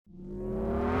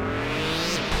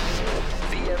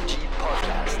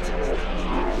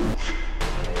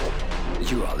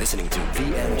listening to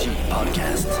VMG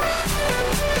Podcast. You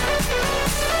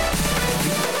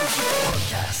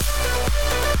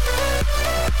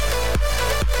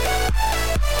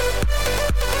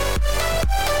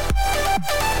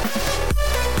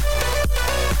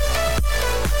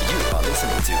are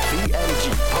listening to VMG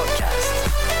Podcast.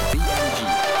 VMG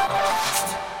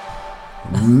Podcast.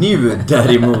 Nu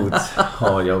däremot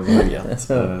har jag börjat.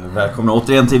 Välkomna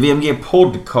återigen till VMG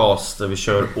Podcast där vi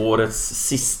kör årets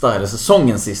sista, eller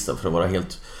säsongens sista för att vara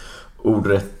helt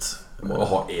ordrätt. Bara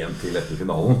ha en till efter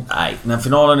finalen. Nej, när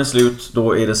finalen är slut,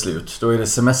 då är det slut. Då är det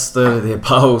semester, det är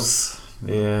paus.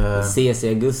 Det ses i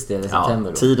augusti eller september.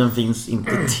 Ja, tiden finns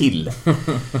inte till.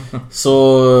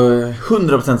 Så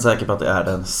 100% säker på att det är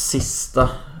den sista.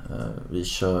 Vi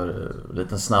kör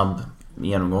lite snabb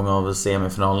genomgång av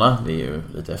semifinalerna. Det är ju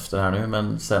lite efter här nu,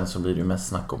 men sen så blir det ju mest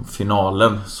snack om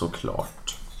finalen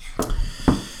såklart.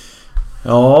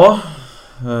 Ja,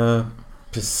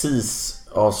 precis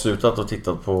avslutat och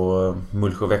tittat på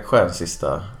Mullsjö Växjö den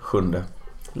sista 7:e.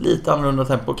 Lite annorlunda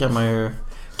tempo kan man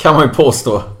ju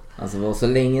påstå. Alltså det var så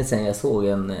länge sedan jag såg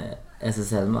en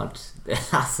SSL-match.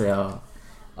 Alltså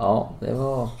det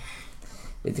var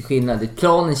lite skillnad.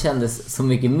 Planen kändes så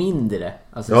mycket mindre.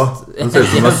 Alltså, Ja, det ser ut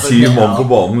som att 7 man på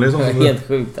banan liksom. Det var helt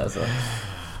sjukt alltså.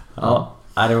 Ja,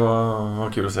 det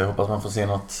var kul att se. Jag hoppas man får se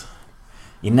något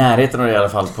i närheten av det i alla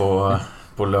fall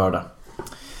på lördag.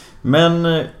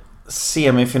 Men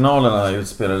semifinalerna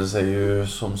utspelade sig ju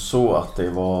som så att det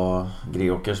var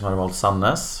Greåker som hade valt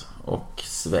Sandnes och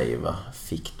Sveiva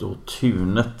fick då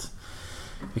Tunet.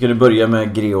 Vi kunde börja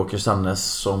med Greåker Sandnes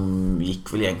som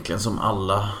gick väl egentligen som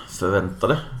alla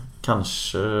förväntade.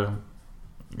 Kanske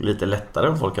lite lättare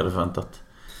än folk hade förväntat.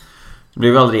 Det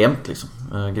blev aldrig jämnt liksom.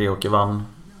 Greåker vann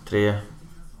 3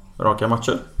 raka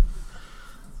matcher.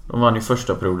 De vann ju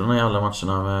första perioderna i alla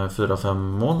matcherna med 4-5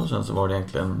 mål och sen så var det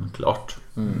egentligen klart.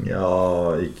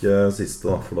 Ja, ikke siste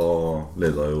da, for da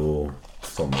leda jo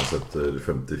Sandnes etter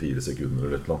 54 sekunder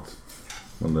eller et eller annet.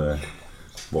 Men det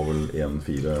var väl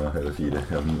 1-4 eller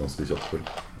 4-1 ganska kjapt.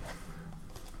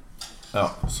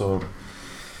 Ja, så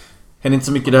hände inte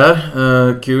så mycket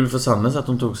där. Kul för Sandnes att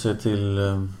de tog sig till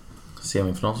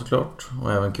semifinal såklart.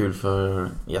 Och även kul för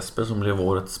Jesper som blev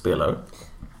årets spelare.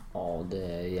 Ja,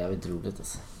 det är jävligt roligt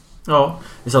alltså. Ja,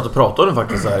 vi satt och pratade om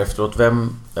faktiskt här efteråt.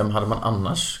 Vem hade man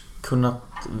annars kunnat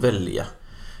välja?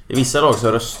 I vissa lag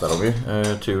så röstade de ju.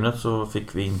 Tunet så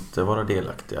fick vi inte vara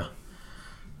delaktiga.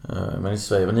 Men i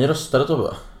Sverige, ni röstade då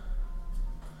va?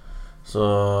 Så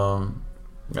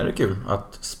ja, det är kul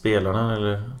att spelarna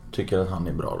eller tycker att han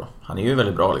är bra då. Han är ju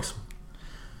väldigt bra liksom.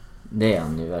 Det är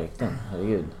han ju verkligen,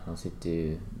 herregud. Han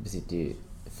besitter ju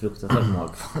fruktansvärt många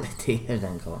kvaliteter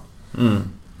den karln.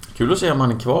 Kul att se om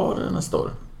han är kvar nästa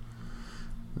år.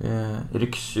 Det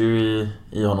rycks ju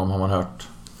i honom har man hört.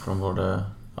 Från både,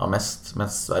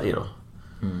 mest Sverige då.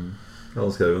 Ja,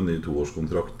 han skrev ju en ny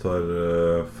 2-årskontrakt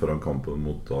här föran kampen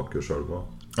mot Akerselva.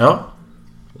 Ja.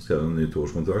 Han skrev en ny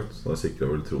 2-årskontrakt. Så där sikrar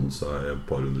väl Trond sig ett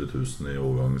par 100 000 i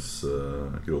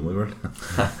overgangskroner väl.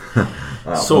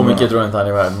 Ja, så mycket tror jag inte han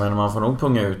är värd, men man får nog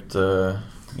punga ut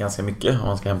ganska mycket om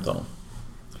man ska hämta honom.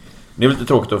 Det är lite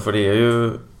tråkigt då, för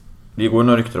det går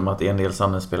några rykten om att en del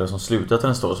Sandnes-spelare som slutat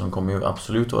nästa år som kommer ju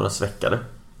absolut vara sväckade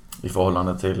i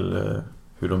förhållande till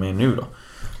hur de är nu då.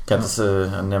 Kan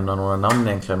inte nämna några namn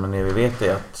egentligen, men det vi vet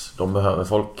är att de behöver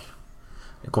folk.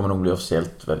 Det kommer nog bli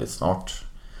officiellt väldigt snart.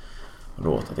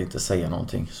 Låt att inte säga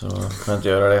någonting, så kan jag inte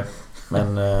göra det.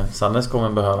 Men Sandnes kommer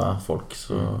behöva folk,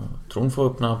 så tror hon får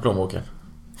öppna plånboken.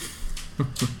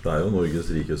 Det är ju Norges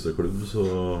rikaste klubb,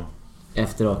 så...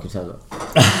 Efter Akerselva.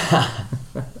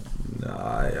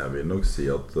 Nej, jag vill nog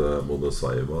säga att både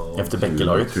Sveiva och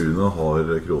Tunet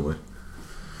har kronor.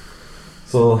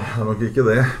 Så det är nog inte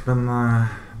det, men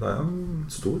det är en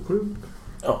stor klubb.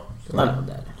 Ja,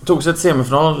 tog sig ett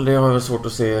semifinal, det har väl svårt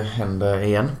att se hända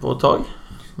igen på ett tag.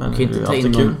 Men kan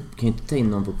inte ta in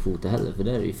någon på kvoter heller, för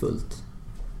där är det ju fullt.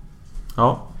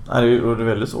 Ja, det är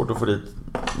väldigt svårt att få dit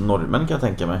norrmän kan jag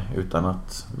tänka mig, utan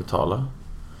att betala.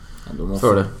 Ja,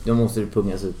 då måste det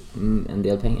pungas ut en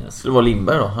del pengar alltså. Det var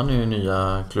Lindberg då, han är ju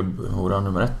nya klubbhora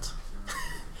nummer 1.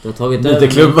 Du har tagit lite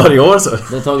klubb varje år så.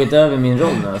 Du har tagit över min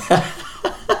roll alltså.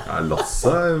 Ja,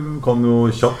 Lasse kan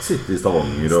ju tjatt sitta i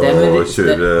Stavanger och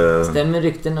köra... Stämmer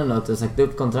ryktena nu att du har sagt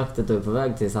upp kontraktet och är på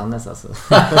väg till Sandnes alltså?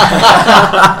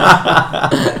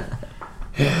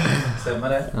 Stämmer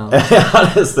det? Ja,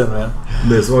 det stämmer.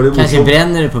 Det så var det kanske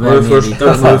bränner det på väg ner dit.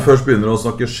 När du först börjar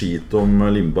snacka skit om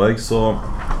Lindberg, så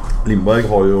Lindberg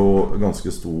har ju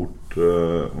ganska stort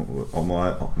han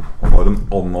har en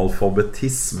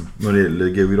analfabetism när det gäller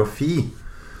geografi.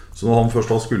 Så när han först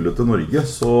har skulle till Norge,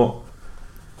 så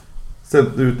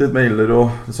sendte ut litt mailer og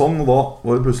sånn, og da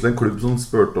var det plutselig en klubb som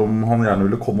spurte om han gjerne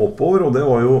ville komme oppover, og det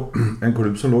var jo en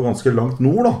klubb som lå ganske langt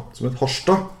nord da, som het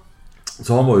Harstad.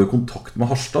 Så han var jo i kontakt med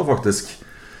Harstad faktisk,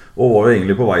 og var jo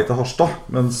egentlig på vei til Harstad,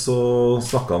 men så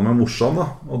snakket han med morsan da,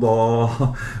 og da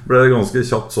ble det ganske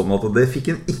kjapt sånn at det fikk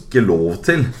han ikke lov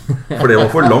til, for det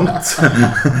var for langt.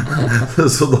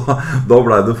 Så da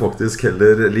ble det faktisk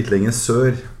heller litt lenger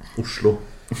sør, Oslo.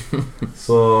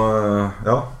 Så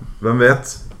ja, hvem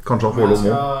vet? Kanske han får lov nu.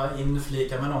 Jag ska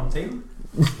inflika med någonting.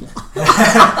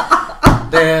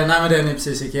 Nej, men det ni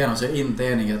precis gick igenom, så jag är inte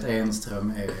enig att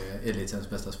Enström är elitens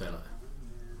bästa spelare.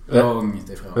 Långt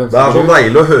ifrån. Det är så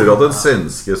dejligt att höra att en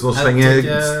svenske som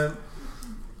slänger...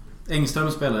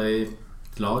 Engström spelar i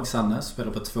ett lag, Sandnes,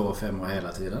 spelar på 2-5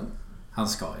 hela tiden. Han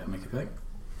ska göra mycket poäng.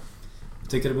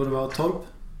 Tycker det borde vara Torp.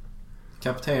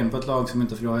 Kapten på ett lag som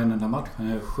inte förlorar en enda match.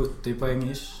 Han är 70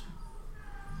 poäng-ish.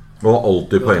 Och har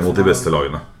alltid poäng mot de bästa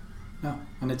lagen. Ja,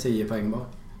 han är 10 poäng bara.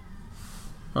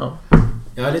 Ja.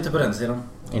 Jag är lite på den sidan.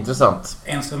 Intressant.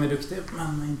 Enström är duktig,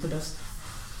 men inte bäst.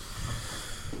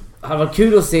 Det hade varit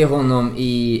kul att se honom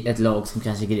i ett lag som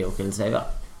kanske Greåker eller Sveiva.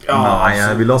 Ja, nej,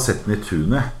 jag ville ha sett den i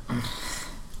Tunet.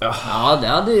 Ja, det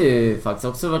hade ju faktiskt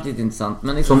också varit lite intressant.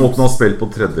 Men liksom... Som åkte har spelat på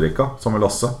tredje räcka, som med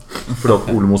Lasse. För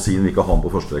att Ole Mosin inte ha han på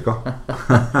första räcka.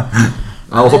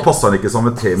 Nej, och så passar han inte som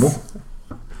med Temo.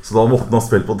 Så då måste han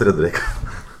spela på tredje räcka.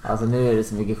 Alltså nu är det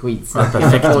så mycket skit.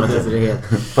 Perfekt.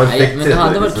 Men det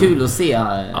hade varit kul att se.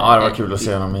 Ja, det var kul att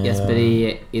se honom i Jesper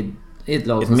i ett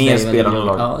lag som mer spelande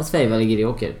lag. Ja, Sveiva eller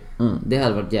Greåker. Det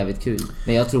hade varit jävligt kul.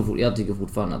 Men jag tycker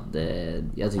fortfarande att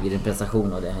jag tycker det är en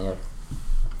prestation av det han gör.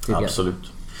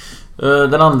 Absolut.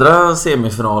 Den andra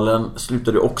semifinalen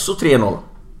slutade också 3-0.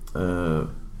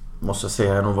 Måste jag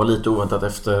säga, det var lite oväntat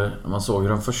efter man såg hur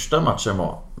den första matchen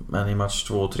var. Men i match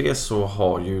 2 och 3 så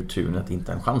har ju Tunet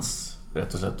inte en chans.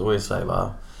 Rätt och slett, då är Sverige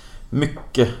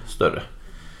mycket större.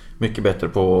 Mycket bättre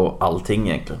på allting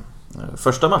egentligen.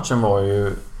 Första matchen var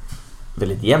ju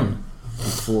väldigt jämn.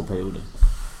 I 2 perioder.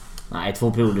 Nej,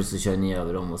 2 perioder så kör ni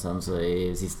över dem. Och sen så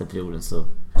i sista perioden så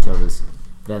kör vi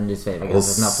vänder Sverige ganska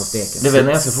snabbt på steken. Det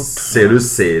vänder ganska fort. Ser du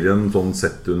serien sån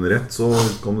sett under ett, så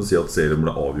kan du säga att serien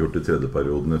blev avgjort i tredje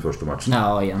perioden i första matchen.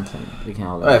 Ja, egentligen. Det kan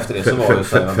jag hålla. Ja, efter det så var det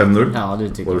 5-0. Ja, det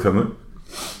tycker jag. Var det 5-0?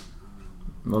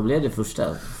 Vad blev det första?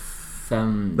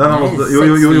 5... Jo,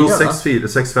 6-4,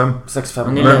 6-5.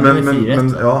 6-5.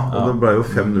 Men ja, och det blev ju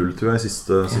 5-0 tror jag i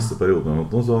sista perioden eller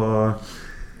något, så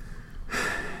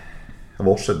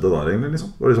vad skedde där egentligen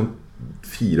liksom? Var det liksom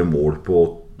 4 mål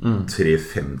på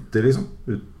 3.50 liksom.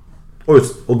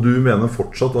 Och du menar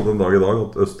fortsatt att en dag idag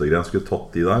att Östergren skulle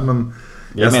tagit i där, men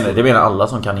det menar alla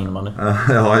som kan inbandy.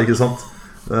 Ja, inte sant.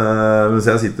 Men så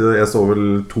jag står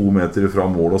väl 2 meter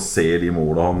ifrån mål och ser de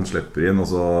målen han släpper in, och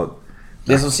så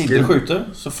det som sitter skjuter,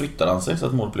 så flyttar han sig så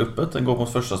att målet blir öppet. Den går mot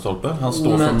första stolpen. Han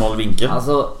står från noll vinkel.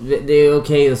 Alltså, det är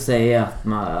okej att säga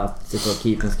att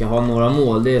keepern ska ha några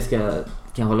mål. Det kan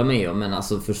jag hålla med om, men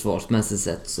alltså försvarsmässigt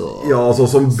sett så... Ja, alltså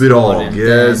som Brage...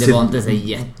 Det var inte så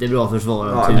jättebra försvar.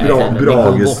 Ja, det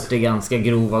kom bort det ganska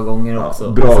grova gånger också.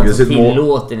 Ja, Brage sitt mål...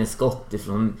 Tillåten i skott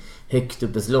ifrån högt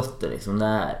uppe slottet liksom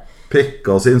där.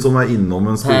 Pekka sin som är inom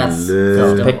en spel...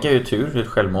 Pekka är ju tur, det är ett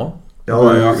självmål.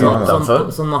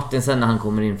 Som Martin sen när han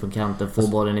kommer in från kanten, får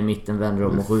bollen i mitten, vänder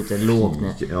om och skjuter lågt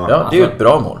ner. Ja, det är ju ett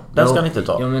bra mål. Den ska ni inte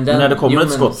ta. När det kommer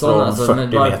ett skott från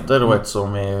 40 meter och ett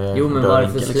som är... Jo, men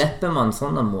varför släpper man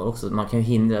sådana mål också? Man kan ju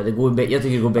hindra. Jag tycker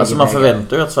det går bägge. Alltså man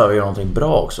förväntar ju att Sverige gör någonting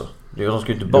bra också. De ska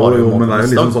ju inte bara göra mål.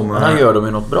 Men han gör dem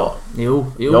ju något bra.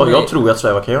 Jag tror att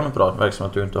Sverige kan göra något bra. Det verkar som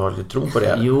att du inte har lite tro på det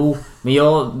här. Jo, men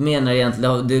jag menar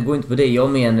egentligen, det går inte på det. Jag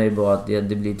menar ju bara att det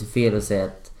blir lite fel att säga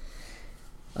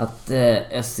att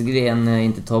Östergren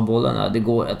inte tar bollarna. Det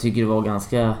går, jag tycker det var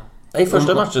ganska... I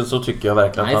första matchen så tycker jag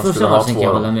verkligen att han skulle ha 2. Kan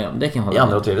jag hålla med om. Det kan jag hålla i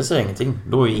andra och tredje säger ingenting.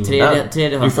 Då är ingen där. Det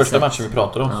är första matchen vi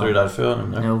pratar om, så är det därför jag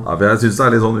nämner. Ja, för jag syns det är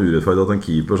lite sån urättfärdigt att en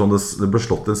keeper som det blir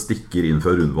slått en sticker inför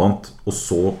rundvant, och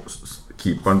så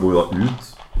keepern går då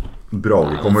ut.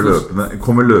 Brage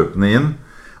kommer löpande in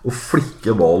och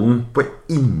flickar bollen på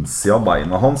insidan av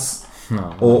benen hans.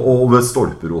 Och vid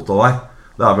stolperota där.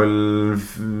 Det är väl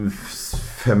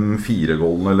 5-4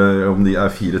 gålen, eller om det är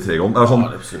 4-3 gålen.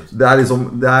 Det är liksom,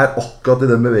 det är akkurat i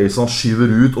den bevegelsen han skyver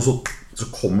ut, och så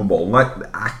kommer bollen där.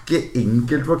 Det är inte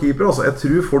enkelt för keeper alltså. Jag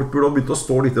tror folk borde ha börjat att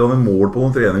stå lite i mål på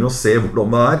någon träning och se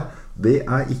hur det är. Det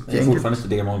är inte det är fortfarande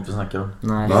inte det målet vi snackar om.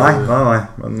 Nej.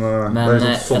 Men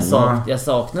jag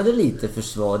saknade lite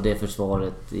det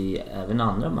försvaret i även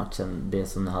andra matchen. Det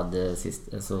som hade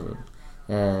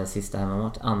sista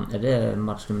hemmamatch. Är det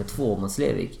match nummer 2 mot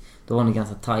Slevik? Då var det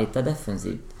ganska tajta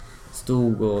defensivt.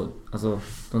 stod och alltså,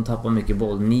 de tappade mycket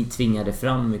boll. Ni tvingade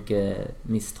fram mycket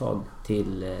misstag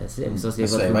till Slevik. Så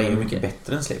Slevik var ju mycket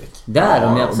bättre än Slevik. Där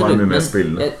om jag absolut.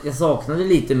 Men jag saknade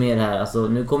lite mer här. Alltså,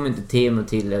 nu kommer inte Temo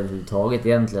till överhuvudtaget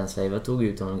egentligen. Slevik tog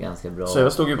ut honom ganska bra. Så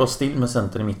jag stod ju bara still med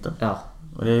centern i mitten. Ja.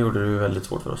 Och det gjorde det ju väldigt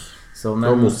svårt för oss. Så, men...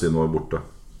 Ja, Mossin var borta.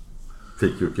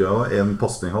 Fick ju inte en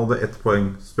passning, hade 1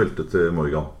 poäng, spelte till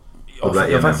Morgan. Jag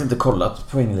har faktiskt inte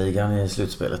kollat poängligan i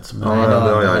slutspelet. Men... Ja,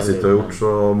 det har jag sitter och gjort.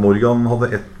 Så Morgan hade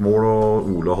 1 mål och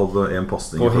Ola hade en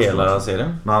passning. På hela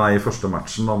serien? Nej, i första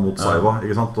matchen då, mot Saiva,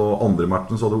 ikke sant? Och andra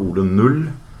matchen så hade Ola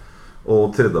 0.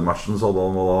 Och tredje matchen så hade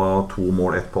han 2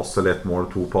 mål, 1 pass eller 1 mål,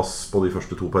 2 pass på de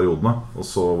första 2 perioderna. Och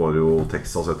så var det ju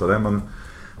Texas efter det, men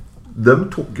de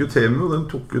tog ut Temu, de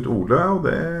tog ut Ola,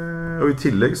 och i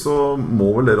tillägg så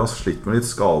må väl deras slitt med lite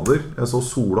skador. Jag så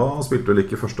Sola spilte väl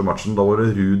inte första matchen, då var det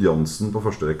Rud Jansen på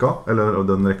första räcka, eller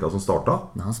den räcka som startade.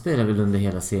 Men han spelade väl under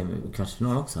hela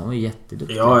semi-kvartsfinalen också, han var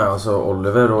jätteduktig. Ja, alltså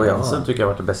Oliver och Jansen tycker jag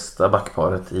har varit det bästa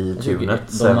backparet i tunet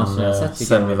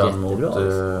sen vi vann mot...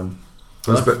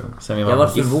 Jag var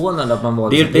förvånad att man var...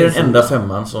 Det är den enda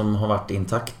femman som har varit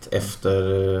intakt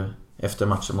efter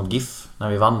matchen mot GIF, när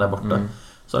vi vann där borta.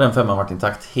 Så den femman har varit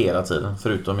intakt hela tiden,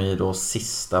 förutom i då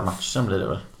sista matchen blir det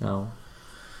väl. Ja.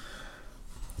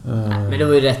 Men det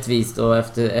var ju rättvist, och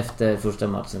efter första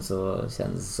matchen så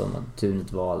kändes det som att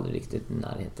tunet var aldrig riktigt i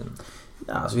närheten.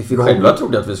 Ja, alltså vi själva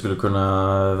trodde att vi skulle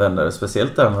kunna vända det,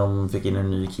 speciellt där när de fick in en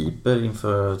ny keeper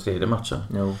inför tredje matchen.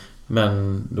 Jo.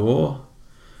 Men då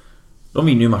de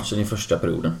vinner ju matchen i första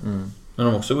perioden. Men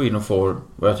de också går in och får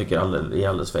vad jag tycker är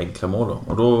alldeles för enkla mål då.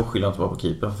 Och då skyller jag inte bara på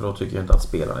keepern, för då tycker jag inte att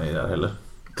spelarna är där heller.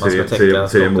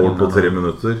 Tre mål på 3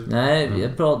 minuter.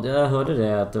 Nej, jag hörde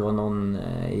det att det var någon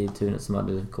i tunet som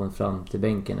hade kommit fram till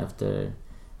bänken efter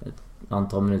ett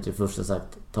antal minuter först och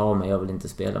sagt: ta mig, jag vill inte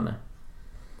spela med.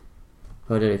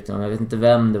 Hörde riktigt om. Jag vet inte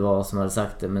vem det var som hade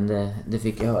sagt det, men det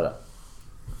fick jag höra.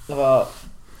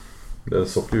 Det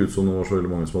såg ut som det var så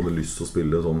väldigt många som hade lust att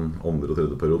spela sån andra och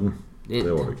tredje perioden.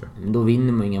 Det var det inte. Då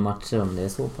vinner man inga matcher om det är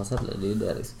så pass heller. Det är ju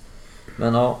det liksom.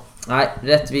 Men ja, nej,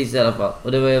 rättvis i alla fall.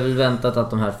 Och det var väl väntat att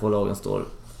de här 2 lagen står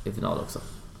i final också.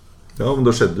 Ja, men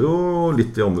det skedde ju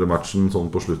lite i andra matchen sån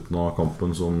på slutet av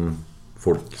kampen som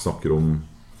folk snackar om.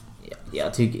 Ja,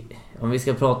 jag tycker, om vi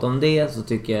ska prata om det så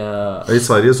tycker jag... I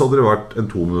Sverige så hade det varit en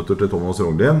 2 minuter till Thomas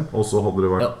Ronglien, och så hade det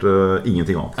varit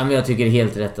ingenting annat. Ja, men jag tycker det är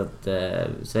helt rätt att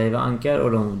Sverige ankar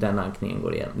och den ankningen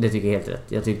går igenom. Det tycker jag är helt rätt.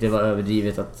 Jag tyckte det var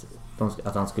överdrivet att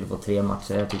han skulle få 3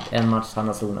 matcher. Jag tyckte en match han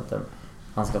har zonat den.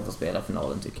 Han ska få spela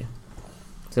finalen, tycker jag.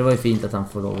 Så det var ju fint att han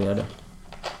får lov att göra det.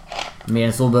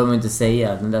 Men så behöver man inte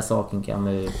säga. Den där saken kan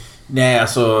man ju... Nej,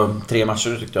 alltså 3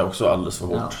 matcher tyckte jag också alldeles för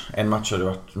hårt. Ja. En match hade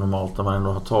varit normalt om man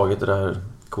ändå har tagit det där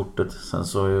kortet. Sen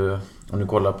så om du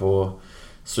kollar på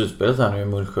slutspelet här nu i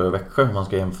Mullsjö och Växjö, om man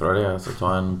ska jämföra det, alltså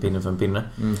ta en pinne för en pinne,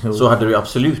 så hade det ju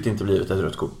absolut inte blivit ett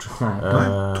rött kort.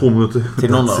 Nej, 2 minuter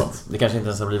till någon av dem. Det kanske inte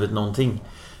ens har blivit någonting.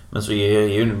 Men så är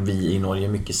ju vi i Norge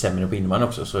mycket sämre på innebandy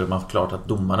också, så är man klart att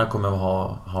domarna kommer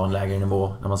att ha en lägre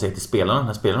nivå när man ser till spelarna.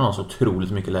 När spelarna har så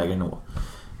otroligt mycket lägre nivå.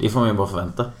 Det får man ju bara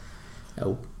förvänta.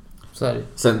 Jo, så är det.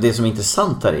 Sen det som är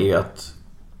intressant här är att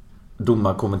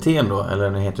domarkommittén då, eller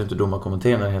den heter ju inte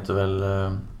domarkommittén, den heter väl...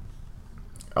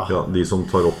 Ja, de som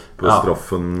tar upp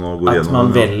straffen och går att igenom. Att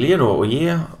man väljer då att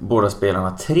ge båda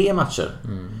spelarna 3 matcher.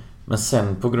 Men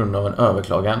sen på grund av en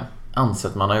överklagan anser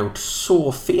att man har gjort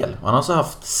så fel. Man har alltså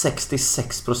haft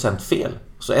 66% fel.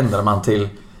 Så ändrar man till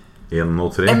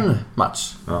 1-3. En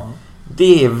match. Ja.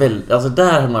 Det är väl, alltså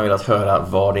där har man velat höra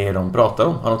vad det är de pratar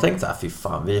om. Har de tänkt så här: fy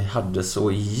fan, vi hade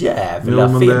så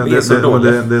jävla fel, vi är så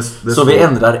dåliga. Så vi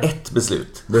ändrar ett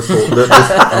beslut.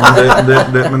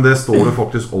 Men det står det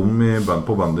faktiskt om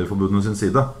på bandyförbundet sin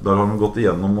sida. Där har de gått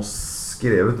igenom och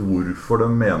skrivit varför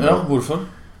de menar. Ja, varför?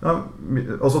 Ja,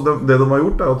 alltså det de har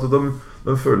gjort är att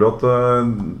de följer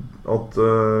att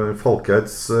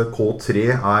Falkeids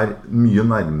K3 är mycket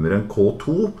närmare än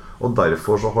K2, och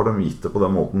därför så har de gitt det på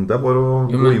den måten. Det är bara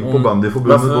att gå in på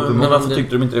bandyförbundet. Men varför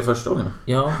tyckte de inte det första gången?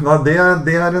 Ja. Nej,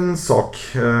 det är en sak.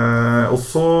 Och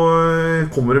så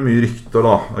kommer det mycket rykter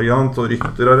då. Och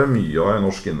rykter är det mycket av i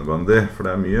norsk innebandy, för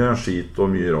det är mycket skit och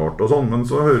mycket rart och sånt. Men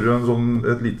så hører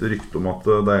du ett litet rykte om att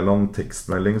det är en eller annan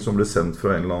textmelding som blir sendt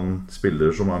från en eller annan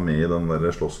spelare som är med i den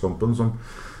där slåsskampen,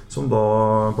 som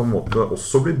då på en måte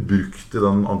också blir brukt i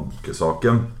den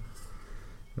ankesaken.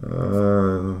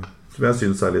 Som jag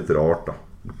syns är lite rart då.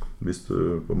 Hvis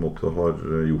du på en måte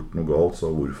har gjort något galt,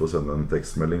 så varför sända en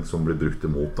textmelding som blir brukt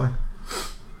emot dig?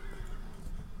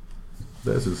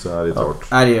 Det syns jag är lite rart.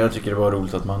 Nej, jag tycker det var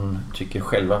roligt att man tycker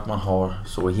själva att man har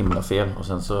så himla fel, och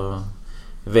sen så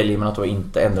väljer man att då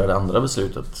inte ändra det andra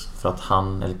beslutet för att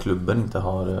han eller klubben inte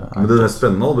har Men det är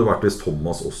spännande hade varit hvis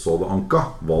Thomas också hade anka.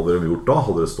 Vad hade de gjort då?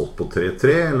 Hade det stått på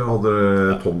 3-3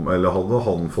 eller hade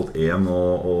han fått 1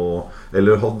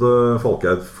 eller hade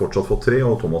Falkeid fortsatt fått 3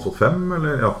 och Thomas fått 5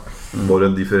 eller ja, var det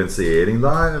en differentiering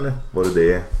där eller var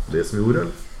det som gjorde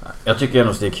eller? Jag tycker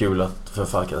ändå att det är kul att för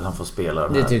Falkeid att han får spela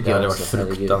den här. Det tycker jag hade också,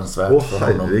 varit fruktansvärt för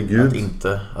honom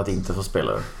att inte få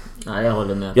spela den. Nej, jag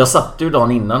håller med. Jag satt ju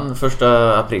dagen innan 1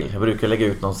 april. Jag brukar lägga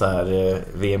ut någon så här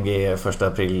VMG 1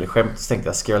 april skämt. Så tänkte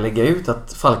jag, ska jag lägga ut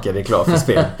att Falkeid är klar för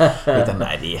spel? Jag tänkte,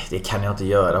 nej det kan jag inte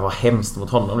göra. Vad hemskt mot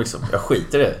honom liksom. Jag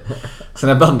skiter i det. Så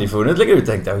när bandyförbundet lägger ut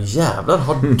tänkte jag, jävlar,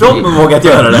 har de vågat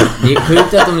göra det? Det är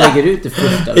sjukt att de lägger ut det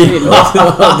 1 april.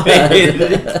 Ja, det är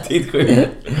riktigt sjukt.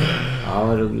 Ja,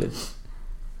 vad roligt.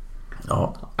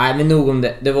 Ja. Nej, men nog om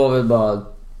det. Det var väl bara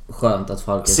skönt att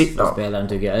Falkeid spelaren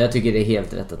tycker jag. Jag tycker det är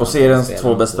helt rätt att och seriens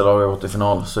 2 bästa lag har gått i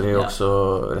final. Så det är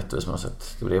också rättvist på något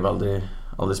sätt. Det blev aldrig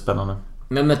spännande.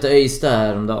 Men jag mötte Öysta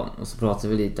häromdagen och så pratade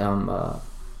vi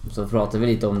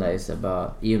lite om det så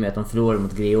bara, i och med att de förlorade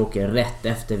mot Greåker rätt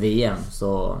efter VM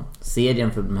så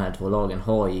serien för de här 2 lagen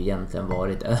har ju egentligen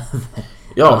varit över.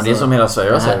 Ja, alltså, men det är som hela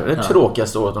Sverige säger. Det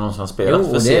tråkigaste året de någonsin har spelat.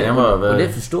 För serien var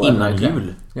över innan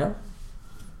jul. Ja.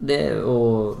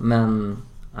 Men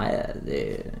nej,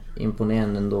 det är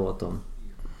imponerande ändå att de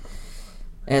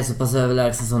är så pass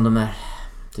överlägsna som de är,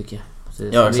 tycker jag. Så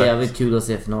det är jävligt kul att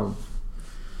se finalen.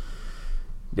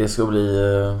 Det ska bli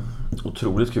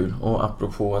otroligt kul. Och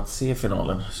apropå att se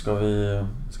finalen, ska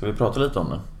vi prata lite om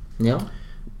det? Ja.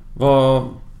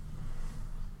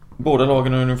 Båda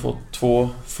lagen har nu fått 2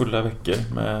 fulla veckor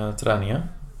med träningar.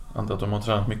 Antar att de har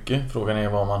tränat mycket. Frågan är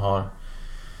vad man har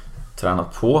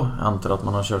tränat på. Jag antar att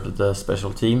man har kört lite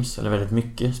special teams, eller väldigt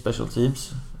mycket special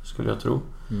teams skulle jag tro.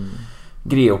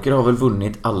 Greåker har väl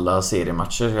vunnit alla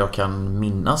seriematcher jag kan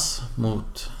minnas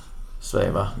mot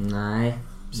Sveiva. Nej.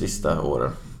 Sista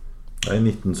åren. Nej,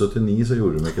 1979 så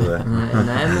gjorde de mycket det.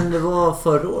 Nej, men det var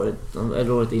förra året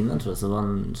eller året innan tror jag, så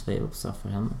vann Sveiva på straffar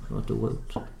hemma. Det var ett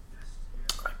oavgjort.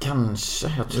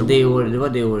 Kanske, jag tror. Det var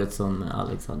det året som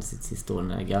Alex hade sitt sista år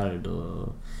när Gard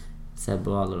och Seb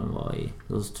och alla de var i.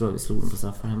 Då tror jag vi slog dem på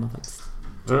straffar hemma faktiskt.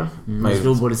 Vi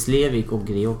slog både Slevik och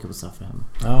Greåker på straffar hemma.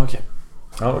 Ja, okej.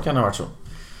 Ja, då kan det ha varit så.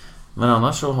 Men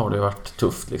annars så har det varit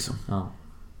tufft liksom. Ja.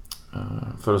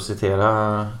 För att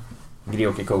citera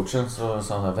Greåker-coachen så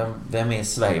sa han, vem är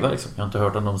Sveiva liksom? Jag har inte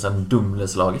hört om dem sedan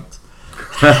Dumleslaget.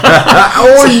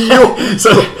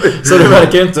 Så det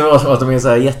verkar inte vara att de är så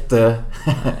här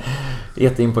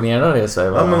jätteimponerade i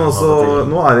Sveiva. Ja, men alltså,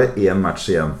 nu är det en match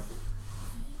igen.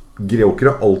 Greåker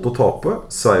har allt att tapa,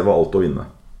 Sveiva har allt att vinna.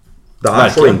 Det är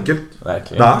så enkelt.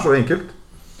 Verkligen. Det är så enkelt.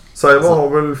 Sveiva har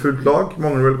väl fullt lag,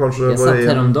 många väl kanske. Jag satt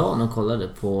häromdagen och kollade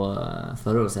på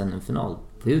förra årets final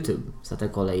på YouTube. Så att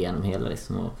jag kollade igenom hela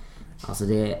liksom, och alltså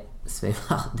det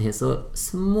är så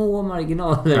små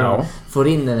marginaler. Ja. Får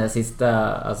in den där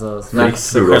sista, alltså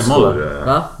Max självmål.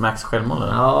 Va? Max självmål.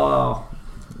 Ja.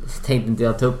 Tänkte inte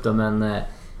jag ta upp det,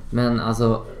 men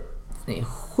alltså det är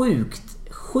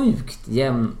sjukt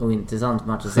jämn och intressant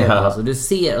match att se på. Alltså, du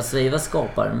ser att Sveiva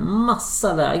skapar en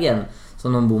massa lägen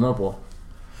som de bommar på.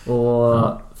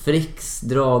 Och Fricks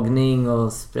dragning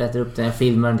och sprätter upp den här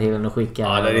filmen till den och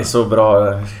skickar. Ja, det är så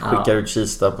bra. Skickar ut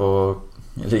Kista på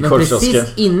men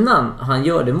precis innan han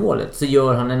gör det målet så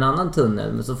gör han en annan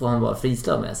tunnel, men så får han bara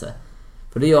frislag med sig.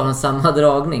 För då gör han samma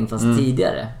dragning fast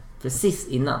tidigare. Precis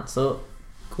innan så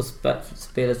går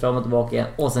spelet fram och tillbaka igen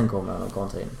och sen kommer han och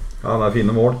kontrar in. Ja, det är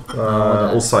fina mål.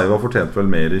 Och Sveiva fortjent väl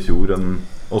mer i fjol än,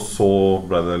 och så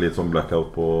blev det lite som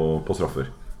blackout på straffer.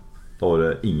 Då var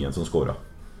det ingen som skorade.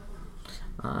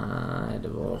 Nej, det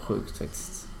var sjukt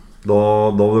faktiskt.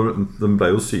 Den blev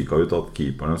ju psyka ut att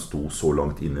keeperen stod så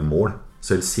långt in i mål.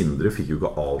 Selv Sindre fick ju inte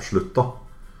avsluta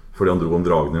fordi han drog en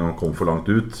dragning och han kom för långt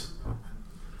ut.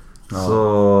 Ja.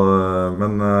 Så,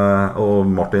 men och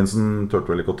Martinsen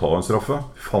törte väl inte att ta en straffe.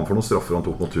 Fan för några straffer han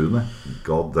tog mot Tunet.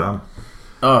 God damn.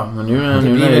 Ja, men nu när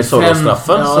det är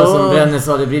solostraffar ja, så... som Brenner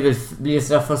sa, det blir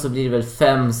straffar så blir det väl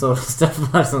 5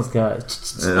 solostraffar som ska...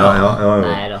 Ja.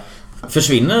 Nej då.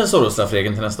 Försvinner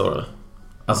solostraffregeln till nästa år eller?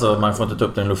 Alltså man får inte ta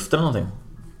upp den i luften eller någonting.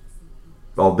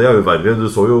 Ja, det är ju värre. Du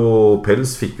såg ju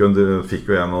Pels fick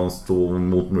ju en han stod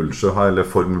mot Mulsjö här, eller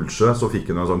för Mulsjö, så fick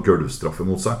han en sån golfstraffe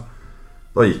mot sig.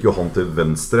 Då gick ju han till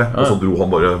vänster och så drog han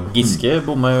bara... Giske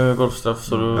bommade ju golfstraff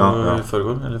så i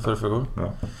förrgår eller förrgår.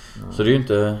 Ja. Så det är ju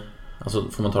inte... Alltså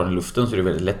får man ta den i luften så är det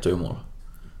väldigt lätt att göra mål.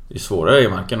 Det är svårare i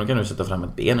marken, då kan du sätta fram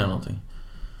ett ben eller någonting.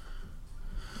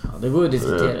 Ja, det går ju att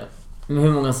diskutera. Men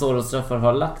hur många solostraffar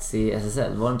har lagts i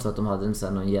SSL? Var det inte så att de hade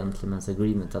någon gentleman's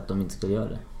agreement att de inte skulle göra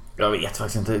det? Jag vet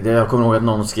faktiskt inte. Jag kommer ihåg att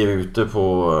någon skrev ut det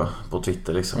på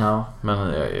Twitter liksom. Ja. Men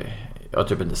jag har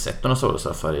typ inte sett några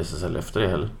solostraffar i SSL efter det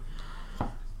heller.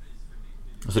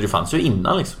 Så det fanns ju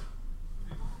innan liksom.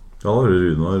 Ja,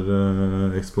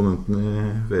 Runar, exponenten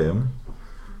i VM.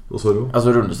 Och så då.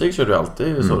 Alltså Rundestig körde ju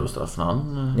alltid solostraff när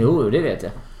han... Jo, det vet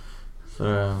jag. Så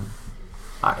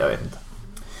nej, jag vet inte.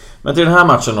 Men till den här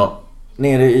matchen då.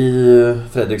 Nere i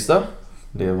Fredrikstad.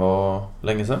 Det var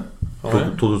länge sedan.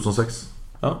 2006.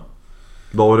 Ja.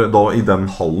 Då i den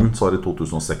hallen så är det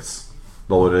 2006.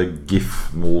 Då var det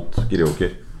GIF mot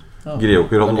Greåker. Ja.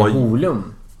 Greåker Var hade det Holum?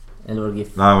 Eller var det GIF?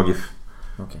 Nej, det var GIF.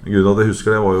 Okay. Gud, det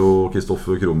husker det var jo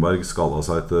Kristoffer Kronberg skada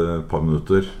seg etter et par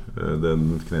minutter.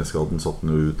 Den kneskaden satt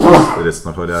han jo ut resten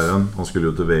av karrieren. Han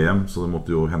skulle jo til VM, så de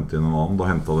måtte jo hente inn en annen. Da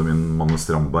hentet de inn Manne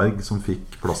Strandberg, som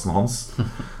fikk plassen hans.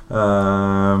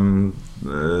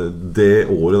 Det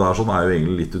året der sånn er jo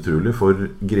egentlig litt utrolig, for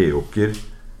Greåker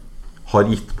har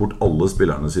gitt bort alle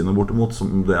spillerne sine bortimot,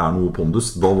 som det er noe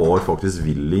pondus. Da var faktisk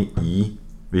Willy i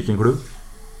hvilken klubb?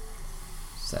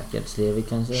 Säkert Slevik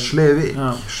kanske.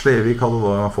 Slevik hadde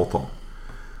da fått han.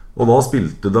 Og da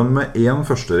spilte de med en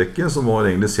første rekke som var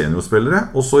egentlig seniorspillere,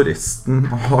 og så resten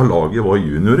av laget var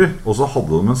juniorer. Og så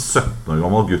hadde de en 17 år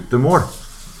gammel gutt i mål.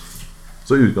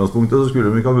 Så i utgangspunktet så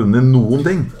skulle de ikke ha vunnet noen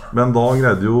ting. Men da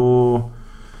greide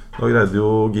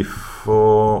jo GIF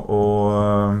og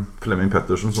Flemming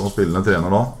Pettersen, som var spillende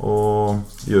trener da, å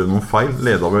gjøre noen feil.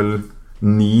 Leda vel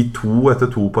 9-2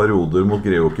 etter 2 perioder mot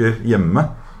Greåker hjemme,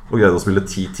 og greide å spille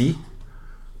 10-10.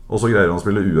 Og så greier han å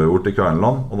spille uavgjort i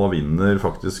Kverneland, og da vinner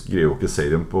faktisk Greåker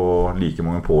serien på like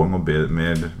mange poeng og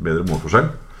bedre målforskjell.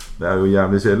 Det er jo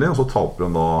jævlig kjedelig, og så taper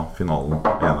han da finalen i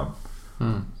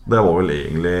NM. Det var vel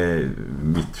egentlig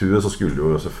mitt hue, så skulle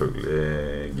jo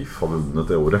selvfølgelig GIF ha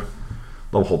vunnet det året.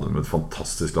 Da hadde de et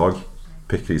fantastisk lag.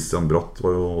 Per Christian Bratt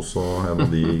var jo også en av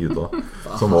de gutta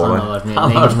som var der.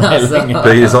 Han har vært med lenge.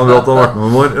 Per Christian Bratt har vært med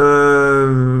noen år.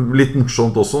 Litt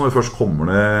morsomt også, når vi først kommer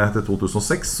ned til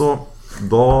 2006, så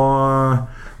da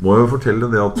må jeg jo fortelle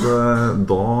det at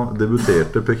da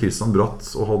debuterte Per Christian Bratt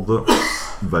og hadde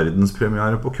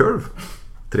verdenspremiere på curve.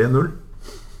 3-0,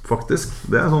 faktisk.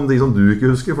 Det er sånne ting som du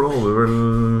ikke husker, for da hadde du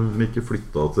vel ikke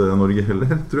flyttet til Norge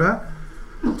heller, tror jeg.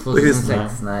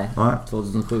 2006, nei,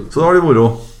 2007. Så da var det moro.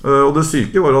 Og det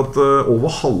syke var at over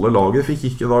halve laget fikk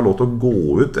ikke da lov til å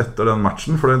gå ut etter den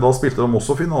matchen, for da spilte de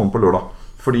også finalen på lørdag.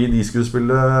 Fordi de skulle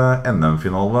spille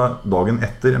NM-finale dagen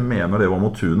etter. Jeg mener det var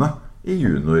mot Tunet i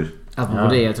junior.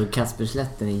 Apropå det, jag tror Kasper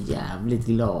Sletten är jävligt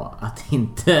glad att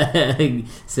inte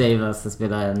Seiva ska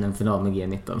spela en final med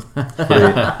G19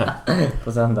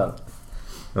 på söndagen.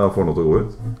 Jag får något att gå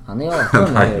ut. Han är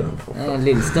 18 nu. En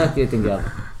lillstökig liten grabb.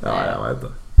 Ja, jag vet det.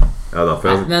 Ja, därför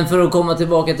jag... Men för att komma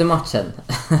tillbaka till matchen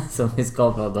som vi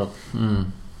ska prata om.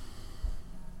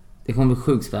 Det kommer bli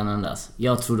sjukt spännande. Alltså.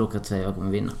 Jag tror dock att Seiva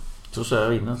kommer vinna. Så Seiva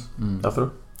vinner. Varför då?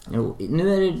 Jo,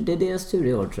 nu är det deras tur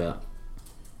i år, tror jag.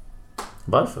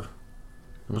 Varför?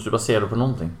 Du måste ju bara se det på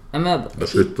någonting. Men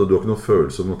Slutt, du har inte någon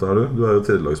følelse om dette her, du? Du är ju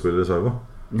tredjelagsspelare i Seiva.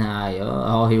 Nej,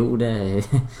 ja, jo, det.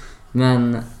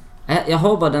 Men jag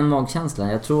har bara den magkänslan.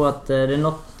 Jag tror att det är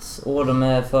något år de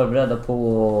är förberedda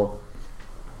på.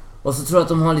 Och så tror jag att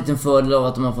de har en liten fördel av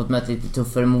att de har fått med ett lite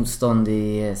tuffare motstånd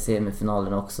i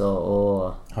semifinalen också.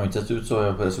 Och... Har inte sett ut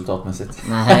så på resultatmässigt.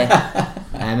 Nej,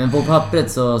 men på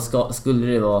pappret så skulle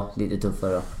det vara lite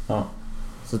tuffare. Ja.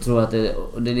 Så tror jag att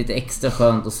det är lite extra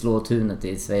skönt att slå Tunet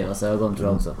i Sveivas ögon, tror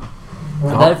jag också.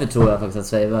 Så därför tror jag faktiskt att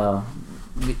Sveiva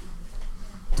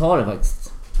tar det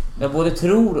faktiskt. Jag både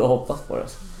tror och hoppas på det.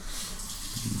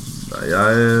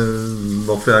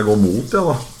 Då får jag gå mot det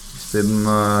då. Siden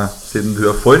du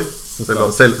är för.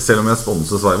 Selv om jag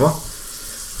sponsor Sveiva.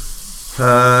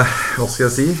 Vad ska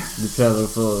jag säga? Du prövar att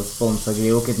få sponsra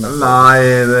Greåker nästa.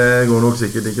 Nej, det går nog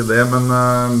säkert inte det. Men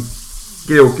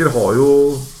Greåker har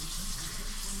ju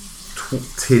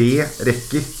 3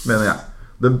 rekker, mener jeg.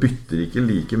 Den bytter ikke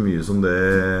like mye som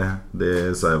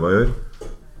det Seiva gjør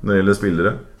når det gjelder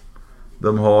spillere.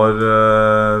 De har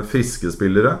friske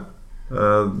spillere.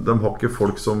 De har ikke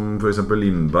folk som for eksempel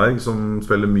Lindberg, som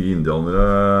spiller mye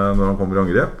indianere når han kommer i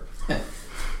angrep.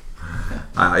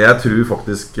 Nej, jag tror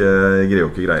faktiskt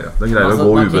Greåker greier det. Den greier å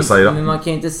gå ubeseiret. Men man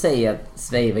kan ju inte säga att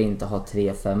Sveiva inte har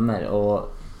 3 femmor.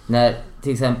 Och när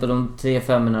till exempel de 3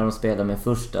 femmorna de spelar med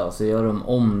första och så gör de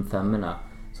om femmorna,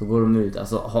 så går de ut.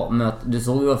 Alltså, du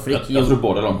såg ju vad Frick jag tror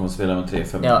båda de kommer spela med 3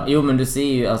 femmor. Ja, jo, men du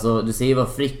ser ju vad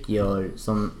Frick gör,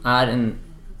 som är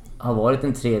har varit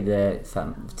en tredje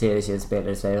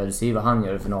kedjespelare i Sverige. Du ser ju vad han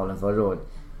gör i finalen förra året.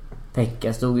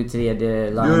 Pekka stod i tredje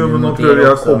line. Jo, men nå prøver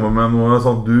jeg å komme med noe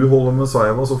sånn. Du holder med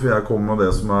Seiva, så får jeg komme med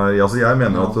det som er. Altså, jeg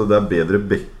mener at det er bedre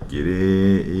bekker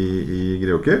i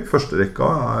Greåker. Första rekka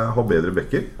har bättre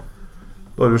bäcker.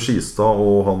 Då har du Skistad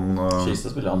och han... Skistad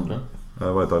spelar andra.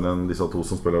 Vad heter han, dessa två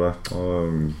som spelar där?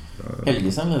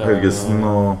 Helgesen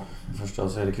och... Första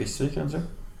så är det Kvisvik, kanske?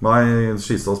 Nej,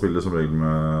 Skistad spelar som regel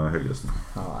med Helgesen.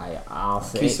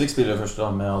 Kvisvik spelar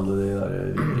första med all det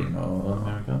där ring och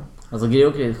Amerika. Alltså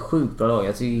Greåker är ett sjukt bra lag.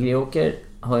 Jag tycker Greåker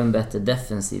har en bättre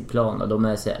defensiv plan.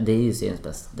 Det är ju seriens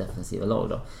bästa defensiva lag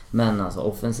då. Men alltså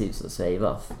offensivt så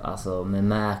Sveiva. Alltså med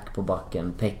Mac på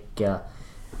backen, Pekka,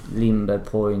 Limber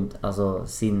Point. Alltså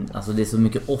det är så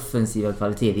mycket offensiva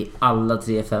kvalitet i alla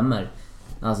 3-5-er.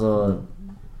 Alltså...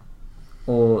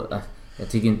 Och... Jag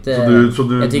tycker inte...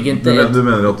 Du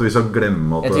menar att vi ska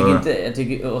glömma att... Jag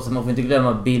tycker och så man får inte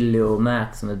glömma Billy och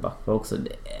Max som ett backpar också.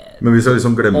 Men vi ska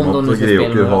liksom glömma att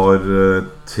Greåker har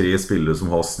 3 spelare som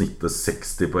har snittet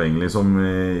 60 poäng liksom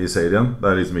i serien. Det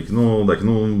är liksom inte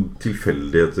någon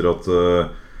tillfälligheter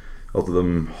att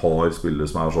de har spelare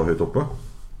som är så högt uppe.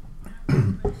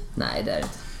 Nej, det är inte.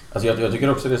 Alltså jag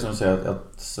tycker också det som du säger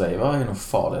att Sveiva är nog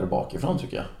farligare bakifrån,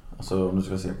 tycker jag. Alltså om du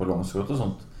ska se på långskott och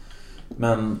sånt.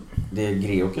 Men det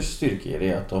Greåkers styrka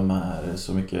är att de är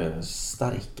så mycket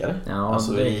starkare. Ja,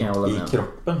 alltså det kan jag hålla med. I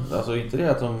kroppen. Alltså inte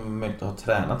det att de inte har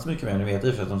tränat så mycket mer. Ni vet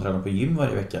ju för att de tränar på gym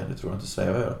varje vecka. Det tror jag inte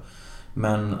Sverige gör.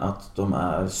 Men att de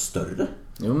är större.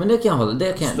 Jo, men det kan jag hålla.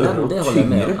 Det håller jag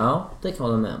med. Ja, det kan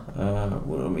jag hålla med.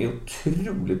 Och de är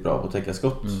otroligt bra på att täcka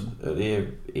skott. Det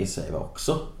är Seiva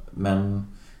också. Men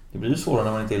det blir ju svårare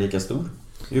när man inte är lika stor.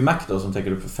 Det är ju Mac då som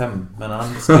täcker upp för 5. Men när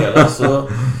han spelar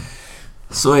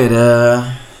så är det,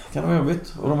 kan vara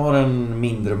jobbigt. Och de har en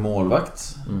mindre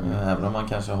målvakt. Även om man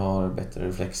kanske har bättre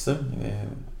reflexer.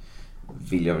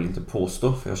 Vill jag väl inte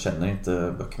påstå. För jag känner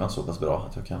inte Böckman så pass bra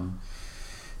att jag kan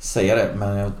säga det.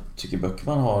 Men jag tycker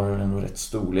Böckman har en rätt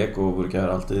storlek och brukar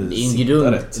alltid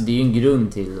sitta rätt. Det är ju en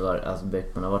grund till att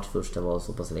Böckman har varit första val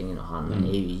så pass länge. Och han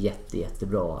är ju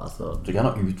jättebra. Alltså, jag tycker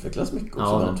han har utvecklats mycket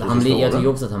också. Ja, jag tycker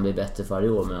också att han blir bättre varje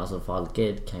år. Men alltså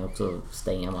Falke kan ju också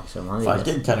stänga matcher om han vill.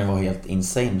 Falke kan ju vara helt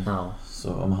insane. Ja.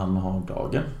 Så om han har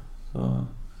dagen så...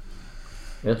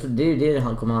 Jag tror det är det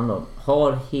han kommer handla om.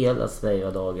 Har hela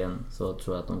Sverige-dagen så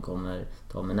tror jag att de kommer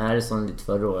ta. Men är det som lite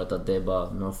förra året att det är bara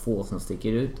några få som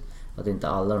sticker ut, att inte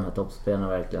alla de här toppspelarna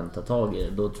verkligen tar tag i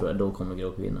det, då tror jag då kommer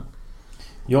Greåker vinna.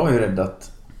 Jag är ju rädd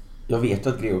att... Jag vet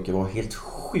att Greåker var helt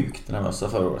sjukt nervösa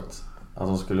förra året. Att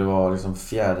de skulle vara liksom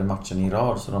 4:e matchen i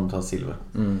rad så de tar silver.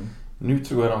 Nu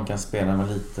tror jag de kan spela med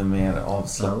lite mer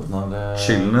avslappnade...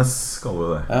 Chillness ska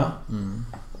vi det.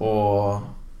 Ja.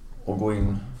 Och gå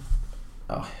in...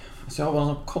 Ja, så jag har bara en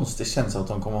sån konstig känsla att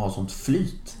de kommer ha sånt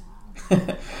flyt.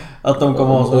 Att de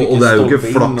kommer ha så mycket. Och det är ju inte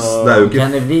flax.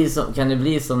 Kan det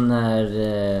bli som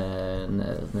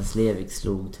när Slevik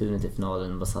slog Tunet i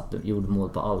finalen och gjorde mål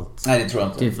på allt? Nej, det tror jag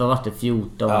inte. Typ vad var det?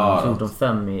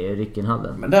 14-5 i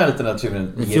Rickenhallen. Men det är lite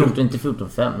naturen. Inte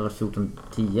 14-5, det var 14-10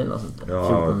 eller något sånt där.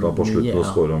 Ja, då på slutet då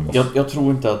skårar de. Jag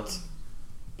tror inte att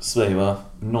Sveiva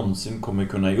någonsin kommer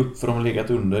kunna ge upp, för de har legat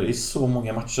under i så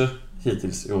många matcher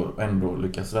hittills i år och ändå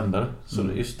lyckats vända det. Så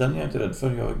just den är jag inte rädd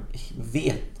för. Jag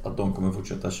vet att de kommer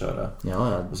fortsätta köra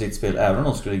på sitt spel, även om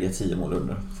de skulle ligga 10 mål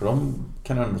under. För de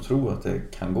kan ändå tro att det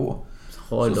kan gå.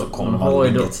 Så kommer man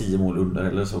ligga 10 mål under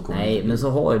eller så kommer... Nej, men så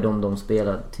har ju de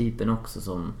spelartypen också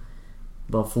som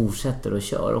bara fortsätter och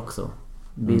kör också.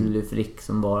 Billy Frick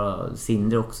som bara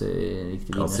Sindre också är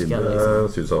riktigt vinnarskalle. Jag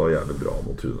syns jag var jävligt bra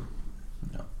mot huvudet.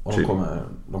 Ja. Och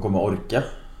de kommer orka.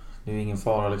 Det är ju ingen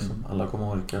fara liksom. Alla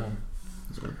kommer orka.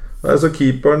 Alltså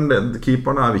keepern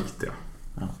är viktig.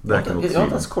 Ja. Jag har inte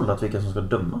ens kollat vilka som ska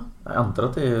döma. Jag antar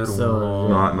att det är Rom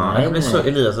och... Nej. Det blir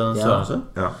Eliasen och Sörensen.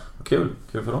 Ja. Kul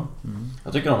för dem.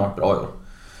 Jag tycker de har varit bra i år.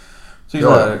 Så det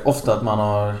är ofta att man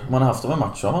har haft av en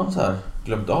match så har man så här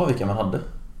glömt av vilka man hade.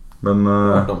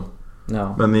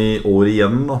 Men i år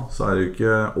igen då, så är det ju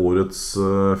inte årets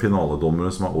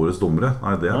finaledomare som är årets domare.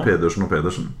 Nej, det är Pedersen och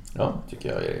Pedersen. Ja,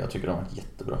 jag tycker de har varit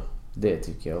jättebra. Det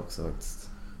tycker jag också faktiskt.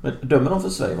 Men dömer de för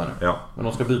Sverige nu? Ja. Men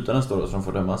de ska byta nästa år så de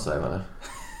får döma Sverige eller?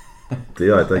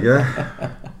 Det vet jag inte.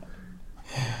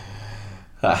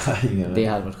 Det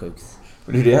hade varit sjukt.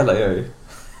 Det är det alla gör ju.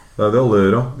 Det är det alla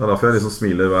gör. Det är därför jag liksom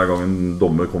smiler hver gang en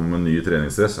dommer kommer med en ny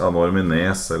träningsstress. Ja, nå är det med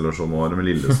Nes, eller så nå är det med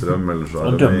Lillestrøm, eller så är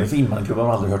det med... De dömer för invandrarklubbar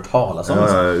har aldrig hört talas om.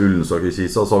 Ja,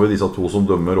 Ullensaker-Kisa. Så har vi dessa två som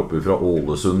dömer uppe från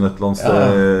Ålesund ett eller annat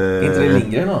sted. Inte det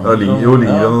Lindgren då? Ja,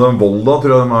 Lindgren och den Volda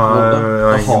tror jag de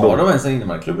är... Har de ens en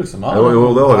invandrarklubb liksom?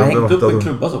 Jo, det har de. Hängt upp en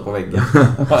klubba så på väggen.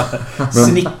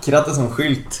 Snickrat en sån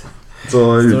skylt.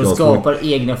 Så du skapar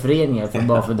egna föreningar för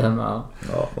bara för dem. Ja,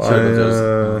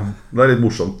 det är lite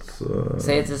morsomt.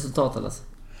 Säg ett resultat alltså.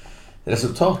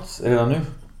 Resultat redan nu.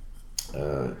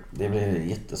 Det blir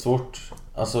jättesvårt.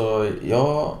 Alltså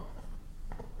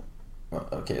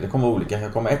Okej, det kommer olika.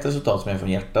 Jag kommer ett resultat som är från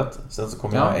hjärtat. Sen så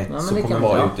kommer jag ett som kommer kan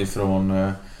vara vara.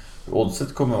 Utifrån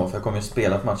oddset kommer vara, för jag kommer ju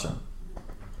spela matchen.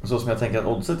 Så som jag tänker att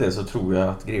oddset är, så tror jag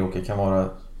att Greåker kan vara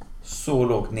så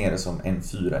lågt nere som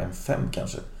 1,4, 1,5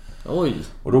 kanske. Oj.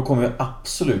 Och då kommer jag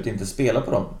absolut inte spela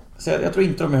på dem. Så jag tror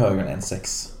inte de är högre än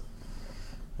 1,6.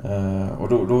 Och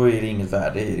då är det inget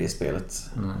värde i det spelet.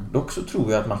 Dock så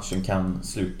tror jag att matchen kan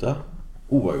sluta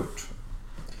oavgjort.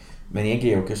 Men är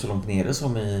Greåker så långt nere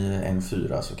som i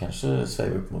 1,4 så kanske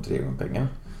Sverige upp mot 3 gånger pengar.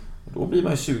 Då blir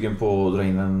man ju sugen på att dra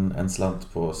in en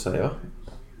slant på Sverige.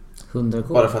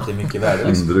 100k. Bara för att det är mycket värde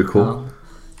liksom. 100k.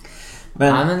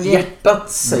 Men hjärtat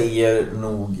säger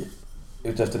nog,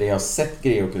 utefter det jag har sett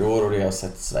Greåker i år och det jag har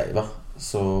sett Sverige,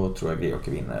 så tror jag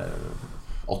Greåker vinner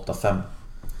 8-5.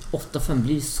 8-5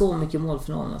 blir så mycket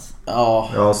målfinalen alltså.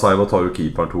 Ja, Saiva tar ju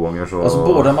keeper 2 gånger så... Alltså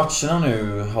båda matcherna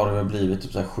nu har det blivit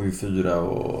typ så här 7-4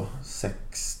 och 6-4.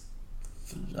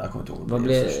 Jag kommer inte ihåg.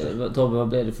 Vad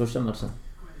blev det första matchen?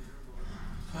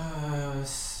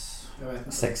 Jag vet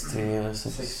inte. 6-3,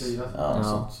 6-4. Ja,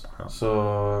 sånt. Så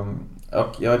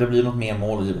ja, det blir något mer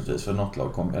mål givetvis, för något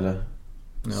lag kommer, eller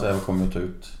så kommer ju ta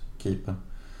ut keepern.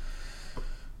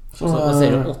 Så vad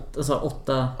säger du?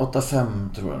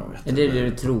 8-5 tror jag nog. Är det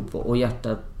du tror på? Och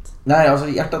hjärtat? Nej, alltså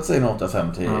hjärtat säger nog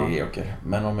 8-5 till Greåker.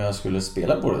 Men om jag skulle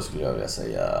spela på det skulle jag vilja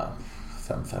säga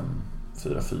 5-5,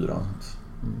 4-4.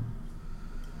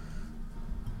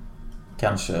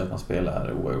 Kanske att man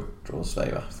spelar oavgjort och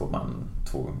Sverige, får man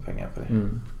 2 gånger pengar på det.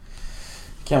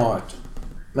 Kan vara värt.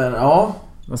 Men ja.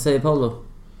 Vad säger Paolo?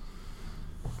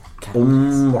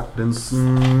 Om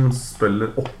Martinsen spelar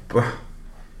uppe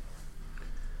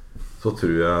så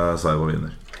tror jag Saiva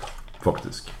vinner.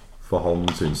 Faktiskt. För han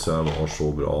syns jag var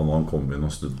så bra när han kom in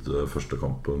och snudde första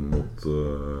kampen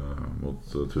mot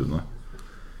Tune.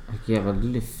 Jävla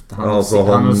lyft. Han och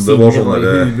Sindre var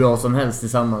ju hur bra som helst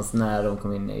tillsammans när de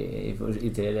kom in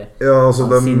i tredje. Ja, alltså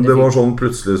det var sånn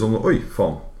plötsligt som oj,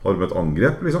 fan, har de ett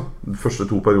angrepp liksom. De första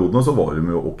 2 perioderna så var de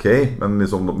ju okej, men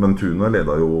liksom, men Tune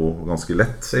ledde ju ganska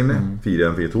lätt egentlig.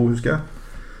 4-1, 4-2 husker jag.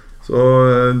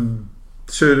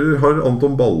 Så har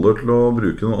Anton baller til å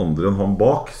bruke noen andre enn han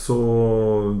bak, så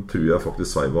tror jeg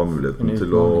faktisk Saiva har muligheten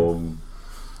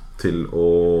til å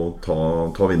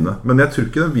ta vinne. Men jeg tror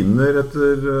ikke den vinner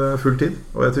etter full tid,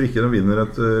 og jeg tror ikke den vinner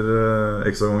etter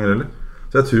ekstra ganger heller.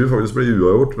 Så jeg tror faktisk det blir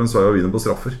uavgjort, men Saiva vinner på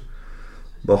straffer.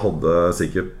 Da hadde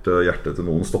sikkert hjertet til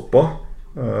noen stoppet.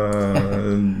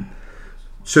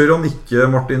 Kjører han ikke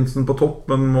Martinsen på topp,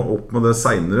 men opp med det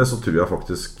senere, så tror jeg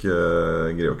faktisk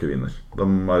Greåker vinner. De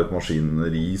et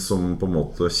maskineri som på en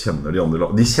måte kjenner de andre.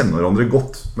 De kjenner hverandre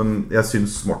godt, men jeg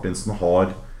synes Martinsen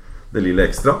har det lille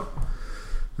ekstra.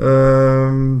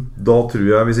 Da tror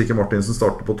jeg, hvis ikke Martinsen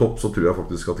starter på topp, så tror jeg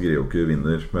faktisk at Greåker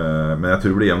vinner. Men jeg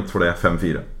tror det blir jevnt for det,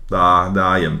 5-4. Det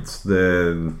er jevnt.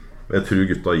 Jeg tror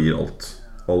gutta gir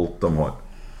alt de har.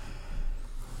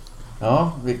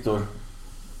 Ja, Viktor.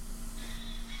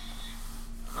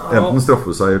 Enten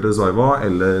straffeseier till Saiva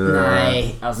eller...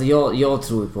 Nej, alltså jag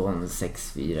tror på en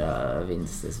 6-4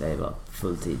 vinst till Saiva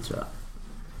full tid tror jag.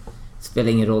 Spelar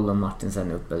ingen roll om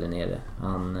Martinsen är uppe eller nere.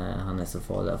 Han är så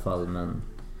farlig i alla fall, men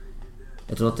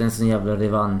jag tror att det är en sån jävla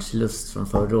revanschlust från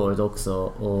förra året också,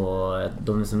 och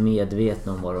de är så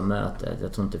medvetna om vad de möter.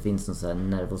 Jag tror inte det finns någon sån här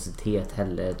nervositet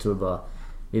heller. Jag tror bara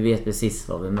vi vet precis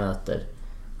vad vi möter,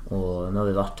 och nu har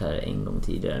vi varit här en gång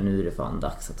tidigare. Nu är det fan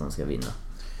dags att de ska vinna.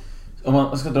 Om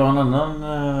man ska dra en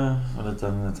annan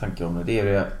liten tanke om det, det är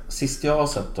det sist jag har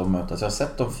sett dem mötas. Jag har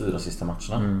sett de 4 sista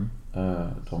matcherna.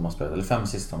 De har spelat, eller 5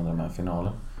 sista med de här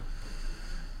finalen.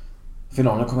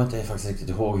 Finalen kommer jag inte faktiskt riktigt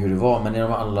ihåg hur det var, men i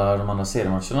de andra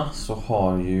seriematcherna så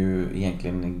har ju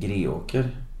egentligen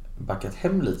Greåker backat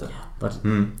hem lite.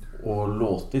 Och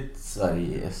låtit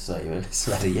Sverige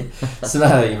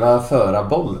föra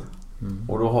boll.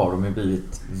 Och då har de ju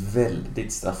blivit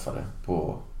väldigt straffade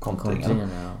på kontringarna.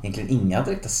 Egentligen inga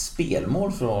direkta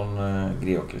spelmål från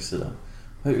Greåkers sida.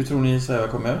 Hur tror ni Sverige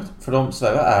kommer ut? För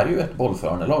Sverige är ju ett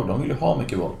bollförande lag. De vill ju ha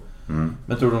mycket boll.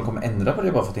 Men tror du de kommer ändra på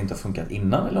det bara för att det inte har funkat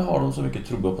innan? Eller har de så mycket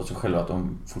tro på sig själva att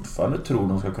de fortfarande tror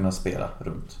de ska kunna spela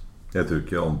runt? Jag tror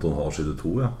inte Anton har side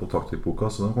 2 på taktikboka,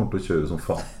 så de kommer att köra som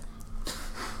fan.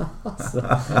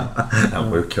 Jag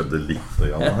må ju ködde lite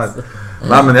grann här.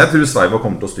 Nej, men jag tror Sverige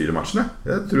kommer att styra matcherna.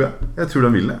 Jag tror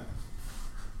de vill det.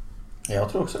 Jag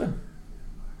tror också det.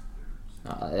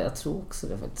 Ja, jag tror också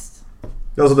det faktiskt.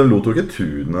 Ja, alltså den låt ju inte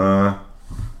Tune.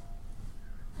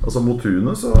 Alltså mot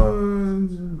Tune så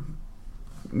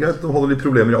de hade lite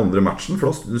problem i andra matchen, för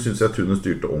då syns jag att Tune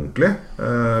styrte ordentligt.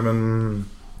 Men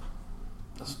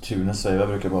alltså Tune Sverige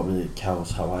brukar bara bli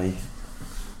kaos Hawaii.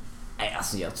 Nej,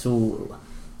 alltså jag tror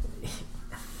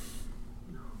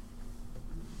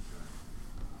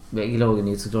bägge lagen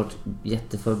är ju såklart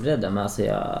jätteförberedda, men alltså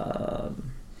jag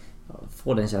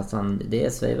får den känslan. Det är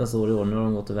Sveivas år i år. Nu har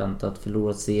de gått och väntat,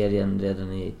 förlorat serien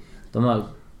redan i... De har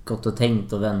gått och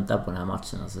tänkt och väntat på den här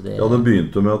matchen. Alltså det... Ja, det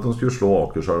begynte med att de skulle slå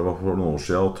Akerselva för några år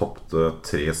sedan och tappade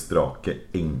 3 strake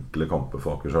enkla kamper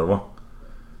för Akerselva.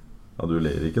 Ja, du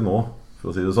ler inte nå, för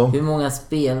att säga det så. Hur många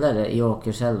spelare i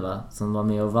Akerselva som var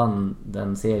med och vann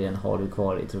den serien har du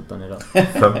kvar i truppen idag?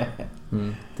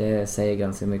 5. Det säger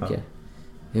ganska mycket.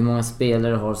 Hur många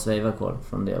spelare har Sveiva kvar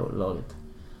från det laget?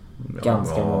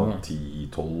 Ganska många.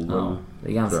 10-12. Ja, det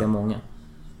är ganska många.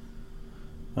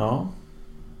 Ja.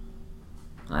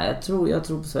 Nej, jag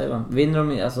tror på Sveiva. Vinner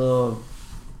de, alltså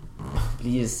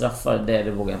blir straffar,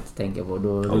 det vågar jag inte tänka på.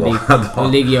 Då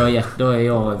ligger jag då är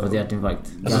jag fått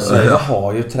hjärtinfarkt. Alltså Sveiva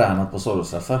har ju tränat på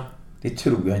solostraffar. Det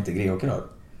tror jag inte Greåker har.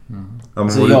 Ja,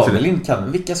 så jag vill inte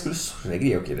kan. Vilka skulle sorra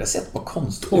Greåker? Det har sett på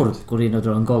konstigt Torp ut. går in och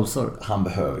drar en golvsorg. Han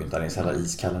behöver ju inte, han är så jävla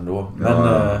iskall ändå.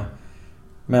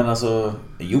 Men alltså,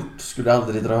 Hjort skulle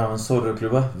aldrig dra hem en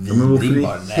sorroklubba. Ja, men varför i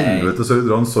helvete så är det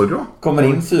dra en sorro? Kommer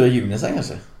in 4 juni sen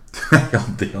kanske. Ja,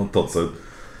 det har tagit sig ut.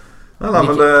 Nej,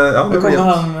 men det kommer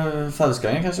han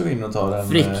Falskrangen kanske gå in och ta den.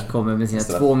 Frick kommer med sina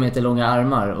 2 meter långa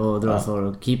armar och drar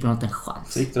sorro. Keepern har inte en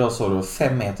chans. Frick drar sorro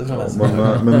 5 meter från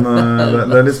vänster. Men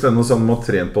det är lite spännande att se om de har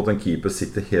tränat på att en keeper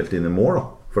sitter helt inne i mål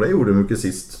då. För det gjorde de ju inte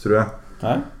sist, tror jag.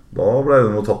 Nej. Då blev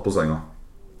de nog tatt på sänga.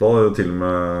 Då är det till och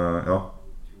med,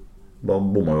 då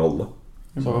bommar ju alla.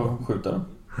 Så skjuter de.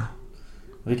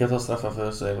 Vilka tar straffar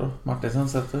för sig då? Martinsen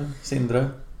sätter, Sindre.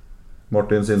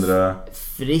 Martin, Sindre.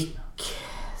 Frick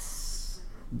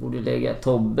borde lägga.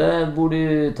 Tobbe borde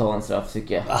ju ta en straff,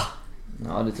 tycker jag.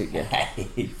 Ja, det tycker jag.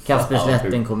 Kasper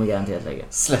Slätten kommer garanterat lägga.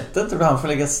 Slätten, tror du han får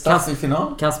lägga straff i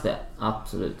final? Kasper,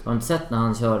 absolut. Har du inte sett när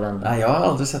han kör den? Nej, jag har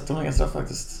aldrig sett honom lägga straff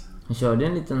faktiskt. Han körde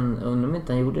en liten, undrar om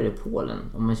inte han gjorde det i Polen.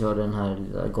 Om man körde den här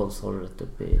lilla golfshållet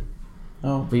upp i...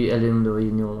 Ja. Eller om det var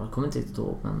junior, jag kommer inte riktigt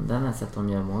ihåg. Men den har jag sett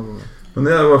honom göra många gånger. Men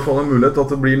det är i alla fall en möjlighet att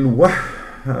det blir något.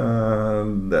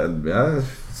 Det är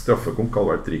straffekonk har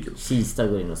varit riket. Kista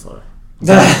går in och svarar.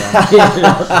 Det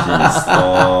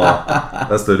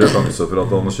är större chanser för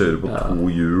att han kör på 2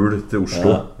 hjul till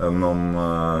Oslo än om...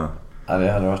 Ja,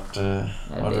 det hade varit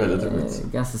väldigt roligt.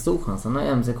 Ganska stor chans. Han har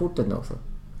MC-kortet nu också.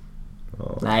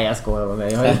 Ja. Nej, jag skojar med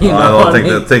mig.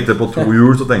 Jag tänkte på 2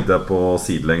 hjul, så tänkte jag på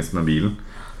sidlängs med bilen.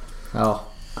 Ja,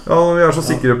 vi är så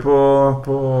sikre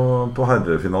på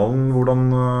herrefinalen. Hvordan,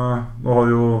 nu har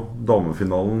ju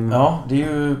damefinalen. Ja, det är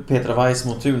ju Petra Weiss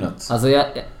mot Tunet. Alltså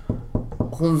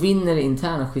hon vinner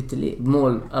interna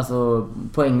mål, alltså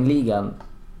poängligan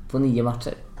på 9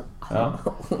 matcher. Ja.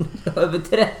 Hon har över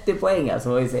 30 poäng, alltså,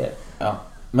 vad vi ser. Ja.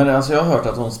 Men alltså jag har hört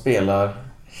att hon spelar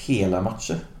hela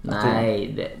matcher.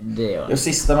 Nej, det gör hon. I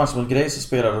sista matchen mot Grej så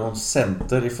spelade hon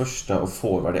center i första och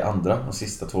forward i andra, de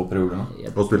sista 2 perioderna.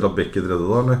 Och spelade Beck i tredje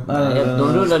då, eller? Nej,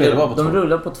 de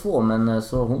rullar på 2, men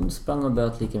så hon sprang och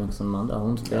böt lika mycket som de andra.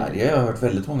 Hon spelade. Nej, det har jag hört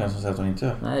väldigt många som säger att hon inte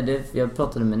gör. Nej, jag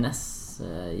pratade med Ness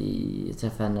i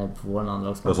träffade henne på vår andra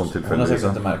lagsmatch. Hon har säkert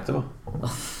inte märkt det, va?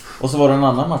 Och så var det en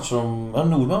annan match som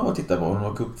Nordman var tittade på. Hon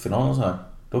var cupfinal och så här.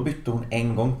 Då bytte hon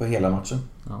en gång på hela matchen.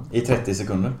 I 30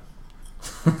 sekunder.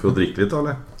 För att dricka lite,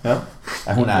 eller? Ja.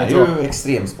 Hon är ju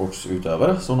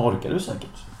extremsportsutövare, så hon orkar ju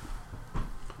säkert.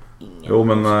 Jo,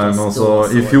 men alltså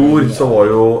i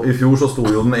fjol så stod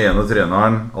ju den ene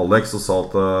treneren Alex och sa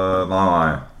att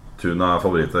nej, Tune är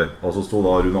favoriter. Och så stod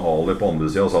då Rune Ali på andra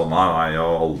sidan och sa nej,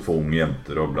 jag har allt för unga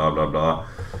jenter och bla bla bla.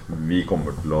 Vi kommer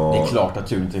till att... Det är klart att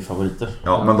Tune är favoriter.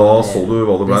 Ja, men då såg du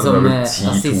vad det blev. Det är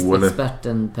som väl 10-2 eller...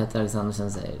 experten Petter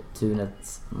Alexandersen säger.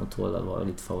 Tunet mot Tåla var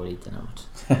lite favorit i den här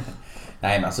matchen.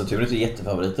 Nej, men alltså Tunet är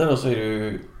jättefavoriter. Och så är det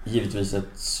ju givetvis ett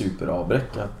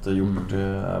superavbräck att Hjort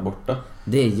är borta.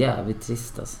 Det är jävligt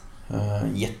trist alltså.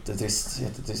 Jättetrist,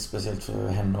 speciellt för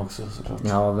henne också såklart.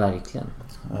 Ja, verkligen.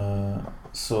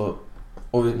 Så,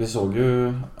 och vi såg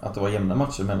ju att det var jämna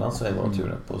matcher mellan Sverige och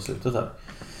Tunet på slutet här.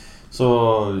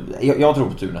 Så jag tror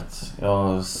på Tunet. Jag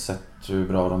har sett hur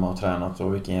bra de har tränat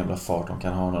och vilken jävla fart de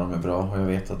kan ha när de är bra. Och jag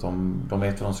vet att de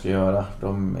vet vad de ska göra.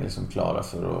 De är liksom klara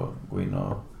för att gå in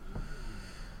och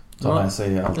ta med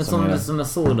sig allt som jag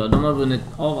såg då. De har vunnit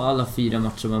av alla 4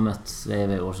 matcher de har mött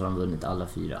Sverige i år, så har de vunnit alla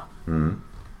 4.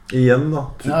 Igen då?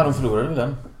 Ja, de förlorade väl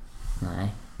den?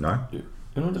 Nej.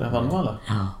 Gjorde inte det? Vann de alla?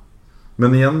 Ja.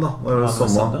 Men igen då, är det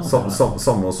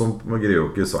samma som med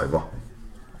Greåker Sveiva.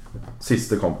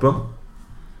 Sista kampen.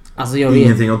 Alltså jag vet,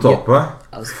 ingenting att tappa.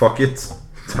 Fuck it.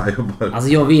 Alltså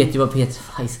jag vet ju vad Peter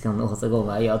Weiss kan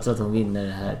åstadkomma. Jag tror att hon vinner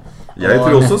det här. Jag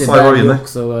tror också Sveiva vinner.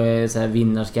 Också så här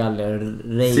vinnarskalle.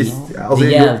 Alltså,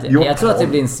 jag tror att det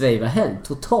blir en Sveiva-helg.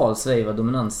 Total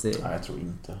Sveiva-dominans. Nej, jag tror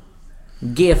inte.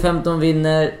 G15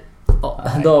 vinner.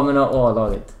 Damerna och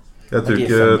A-laget. Jag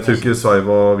tycker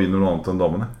Saiva vinner något annat än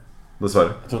damerna. Dessvärre.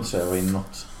 Jag tror inte Saiva vinner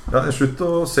något. Ja, jag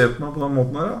slutar att se på mig på den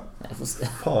måten här. Jag får se.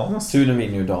 Fan alltså. Turen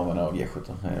vinner ju damerna och G17.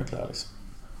 Det är klar liksom.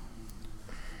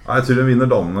 Nej, jag tror den vinner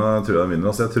damerna. Jag tror den vinner.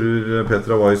 Alltså, jag tror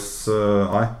Petra Weiss...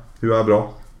 nej, hon är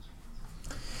bra.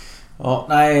 Ja,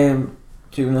 nej.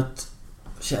 Tunet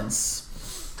känns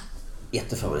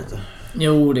jättefavoriter.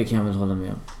 Jo, det kan jag väl hålla med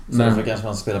om. Men så kanske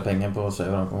man spelar pengar på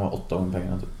Saiva. De kommer ha 8 gånger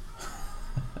pengarna typ.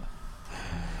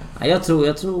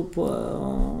 Jag tror på...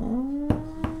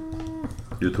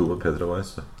 Du tror på Petra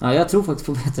Weiss? Ja, jag tror faktiskt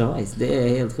på Petra Weiss. Det är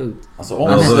helt sjukt. Alltså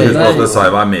om alltså, det är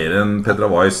Saiva är mer än Petra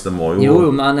Weiss. Den var ju...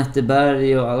 Jo, med Anette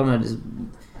Berg och alla de här...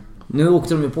 Nu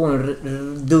åkte de ju på en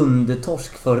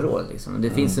dundertorsk förra året liksom. Det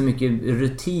finns så mycket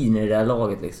rutiner i det här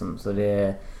laget liksom. Så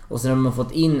det... Och sen har man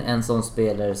fått in en sån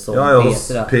spelare som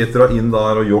Petra in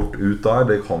där och gjort ut där.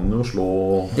 Det kan ju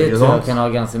slå... Det tror jag kan ha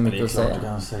ganska mycket att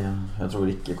säga. Jag tror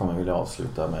Rikke kommer vilja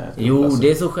avsluta med... Jo,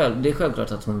 det är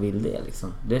självklart att hon vill det liksom.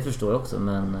 Det förstår jag också,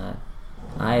 men...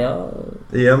 Nej, jag...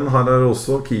 Igen, här är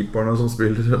också keeperna som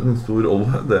spelar en stor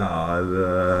roll. Det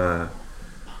är...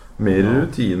 mer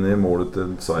rutin i målet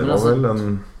än Saiva alltså... väl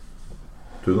än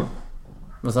Tuna.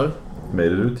 Vad sa du? Mer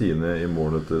rutin i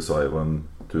målet än Saiva än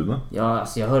Tuna. Ja,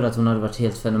 alltså jag hörde att hon hade varit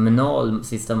helt fenomenal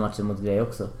sista matchen mot Grej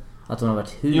också. Att hon har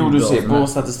varit hur jo, du bra ser på här.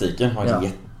 statistiken var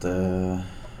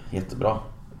jättebra.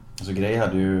 Alltså Grej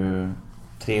hade ju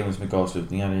 3 gånger så mycket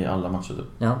avslutningar i alla matcher typ.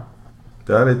 Ja.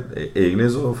 Det är lite,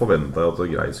 egentligen så förväntar jag att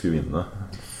Grej skulle vinna.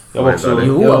 Jag var också...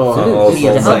 Jo,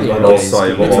 absolut. Det hade jag.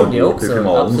 Det trodde jag också.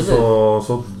 Finalen, absolut.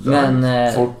 Så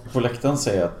men... folk på läktaren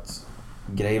säger att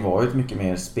Grej var ett mycket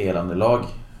mer spelande lag.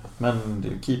 Men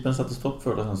keepern satte stopp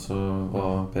för det, sen så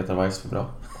var Petra Weiss för bra.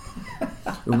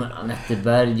 Jo, men Anette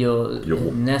Berg och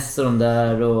Ness och de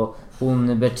där och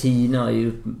hon Bertina är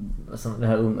ju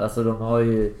alltså de har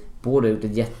ju båda gjort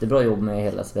ett jättebra jobb med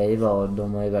hela Sverige och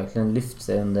de har ju verkligen lyft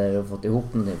sig under och fått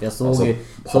ihop någonting. För jag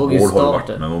såg ju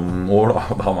starten. Men om år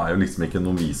han är ju liksom inte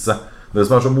någon vise. Det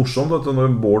som är så morsomt att när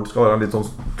en Bård ska vara lite sån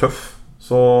tuff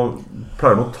så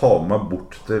pleier han att ta mig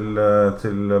bort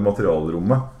till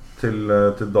materialrummet.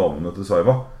 Till damene til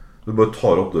Saiva. Du bare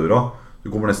tar opp døra.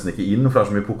 Du kommer nesten ikke inn, for det er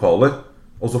så mye pokaler.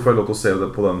 Og så får jeg lov til å se det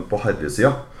på den på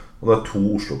herresida. Og det er 2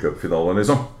 Oslo Cup-finaler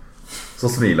liksom. Så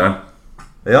smiler han.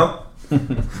 Ja,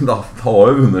 da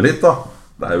har jeg vunnet litt da.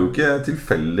 Det er jo ikke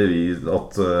tilfeldigvis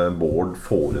at Bård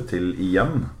får det til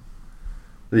igjen.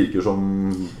 Det virker som...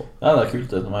 Ja, det är kul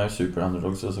det. De är ju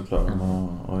super-underdogs så klarar de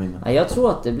att vinna. Ja, jag tror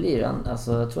att det blir...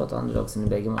 Alltså, jag tror att underdogsen i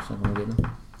bägge matcherna kommer vinna.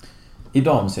 I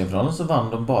damsemifinalen så vann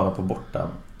de bara på borta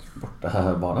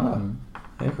banan.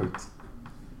 Det är sjukt.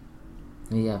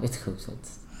 Det är jävligt sjukt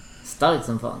faktiskt. Starkt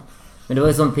som fan. Men det var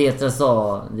ju som Petra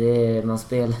sa, man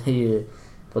spelar ju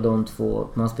på de två,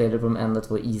 man spelar på de enda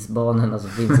 2 isbanorna som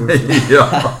finns i ja.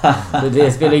 Så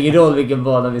det spelar ingen roll vilken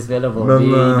bana vi spelar på.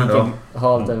 Men, det är lika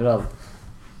halt överallt.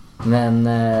 Men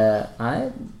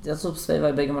nej, jag såg på Sverige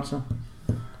i bägge matcherna.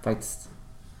 Faktiskt.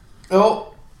 Ja.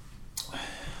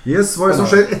 Yes, vad är det som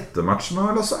sker efter matchen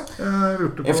då, Lasse?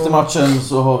 Efter matchen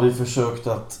så har vi försökt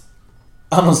att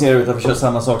annonsera ut att vi kör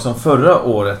samma sak som förra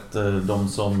året. De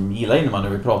som gillar innebandy,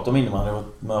 vi pratar om innebandy och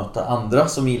möta andra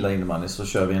som gillar innebandy, så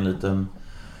kör vi en liten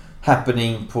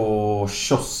happening på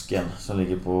kiosken som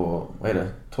ligger på, vad är det?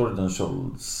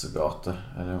 Tordenskioldsgatan,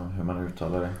 eller hur man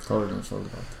uttalar det.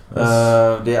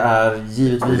 Tordenskioldsgatan. Det är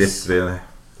givetvis rätt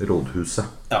vid rådhuset.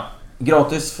 Ja.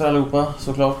 Gratis för allihopa,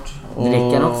 såklart.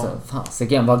 Drickan också. Fan, så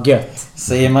kan vara gött.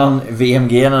 Säger man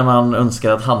VMG när man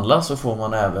önskar att handla så får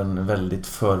man även väldigt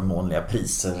förmånliga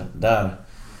priser där.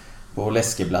 På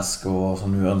läskeblask och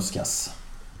som nu önskas.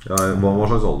 Ja, vad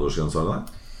slags åldersgräns är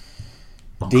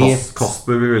det?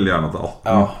 Kasper vill väl gärna ta 18.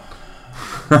 Ja.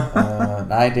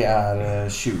 Nej, det är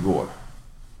 20 år.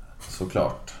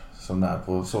 Såklart. Som är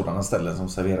på sådana ställen som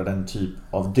serverar den typ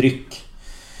av dryck.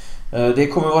 Det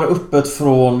kommer vara öppet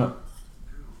från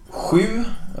 7.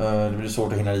 Det blir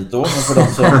svårt att hinna dit då. Men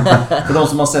för de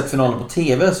som har sett finalen på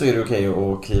TV så är det okej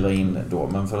att kliva in då.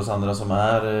 Men för oss andra som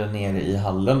är nere i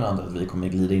hallen, antar att vi kommer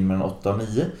glida in mellan 8 och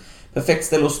 9. Perfekt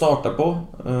ställe att starta på.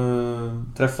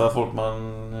 Träffa folk man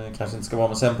kanske inte ska vara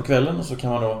med sen på kvällen. Och så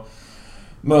kan man då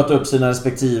möta upp sina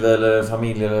respektive eller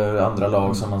familjer eller andra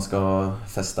lag som man ska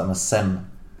festa med sen.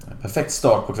 Perfekt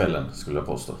start på kvällen skulle jag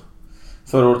påstå.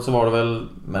 Förra året så var det väl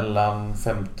mellan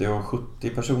 50 och 70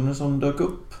 personer som dök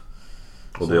upp.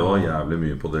 Och det var jävligt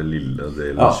mycket på det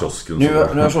lilla kiosken. Nu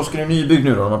är kiosken nybyggd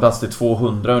nu då. De har plats till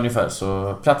 200 ungefär.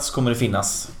 Så plats kommer det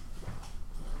finnas.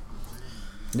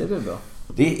 Det blir bra.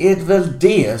 Det är väl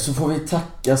det. Så får vi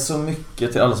tacka så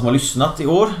mycket till alla som har lyssnat i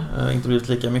år. Inte blivit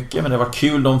lika mycket, men det har varit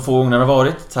kul de få gånger det har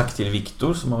varit. Tack till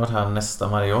Viktor som har varit här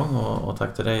nästan varje gång. Och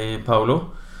tack till dig, Paolo.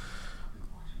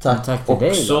 Tack till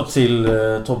också dig, till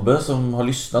Tobbe som har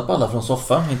lyssnat på alla från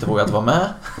soffan. Inte vågat vara med.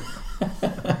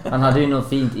 Han hade ju något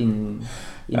fint in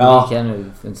här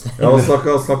nu. Ja,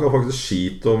 snackar faktiskt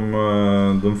skit om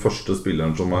den första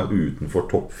spelaren som är utanför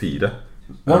topp 4.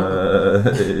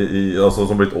 Alltså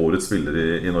som blivit årets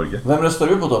spelare i Norge. Vem röstar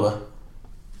du på, Tobbe?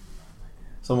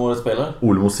 Som årets spelare?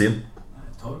 Ole Mosin.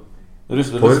 Du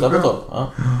röstar på Tobbe?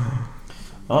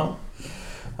 Ja.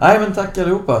 Nej, men tack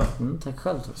allihopa. Tack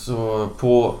själv. Så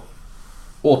på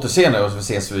återseende, och så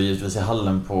ses vi givetvis i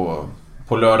hallen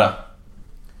på lördag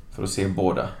för att se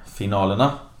båda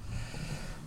finalerna.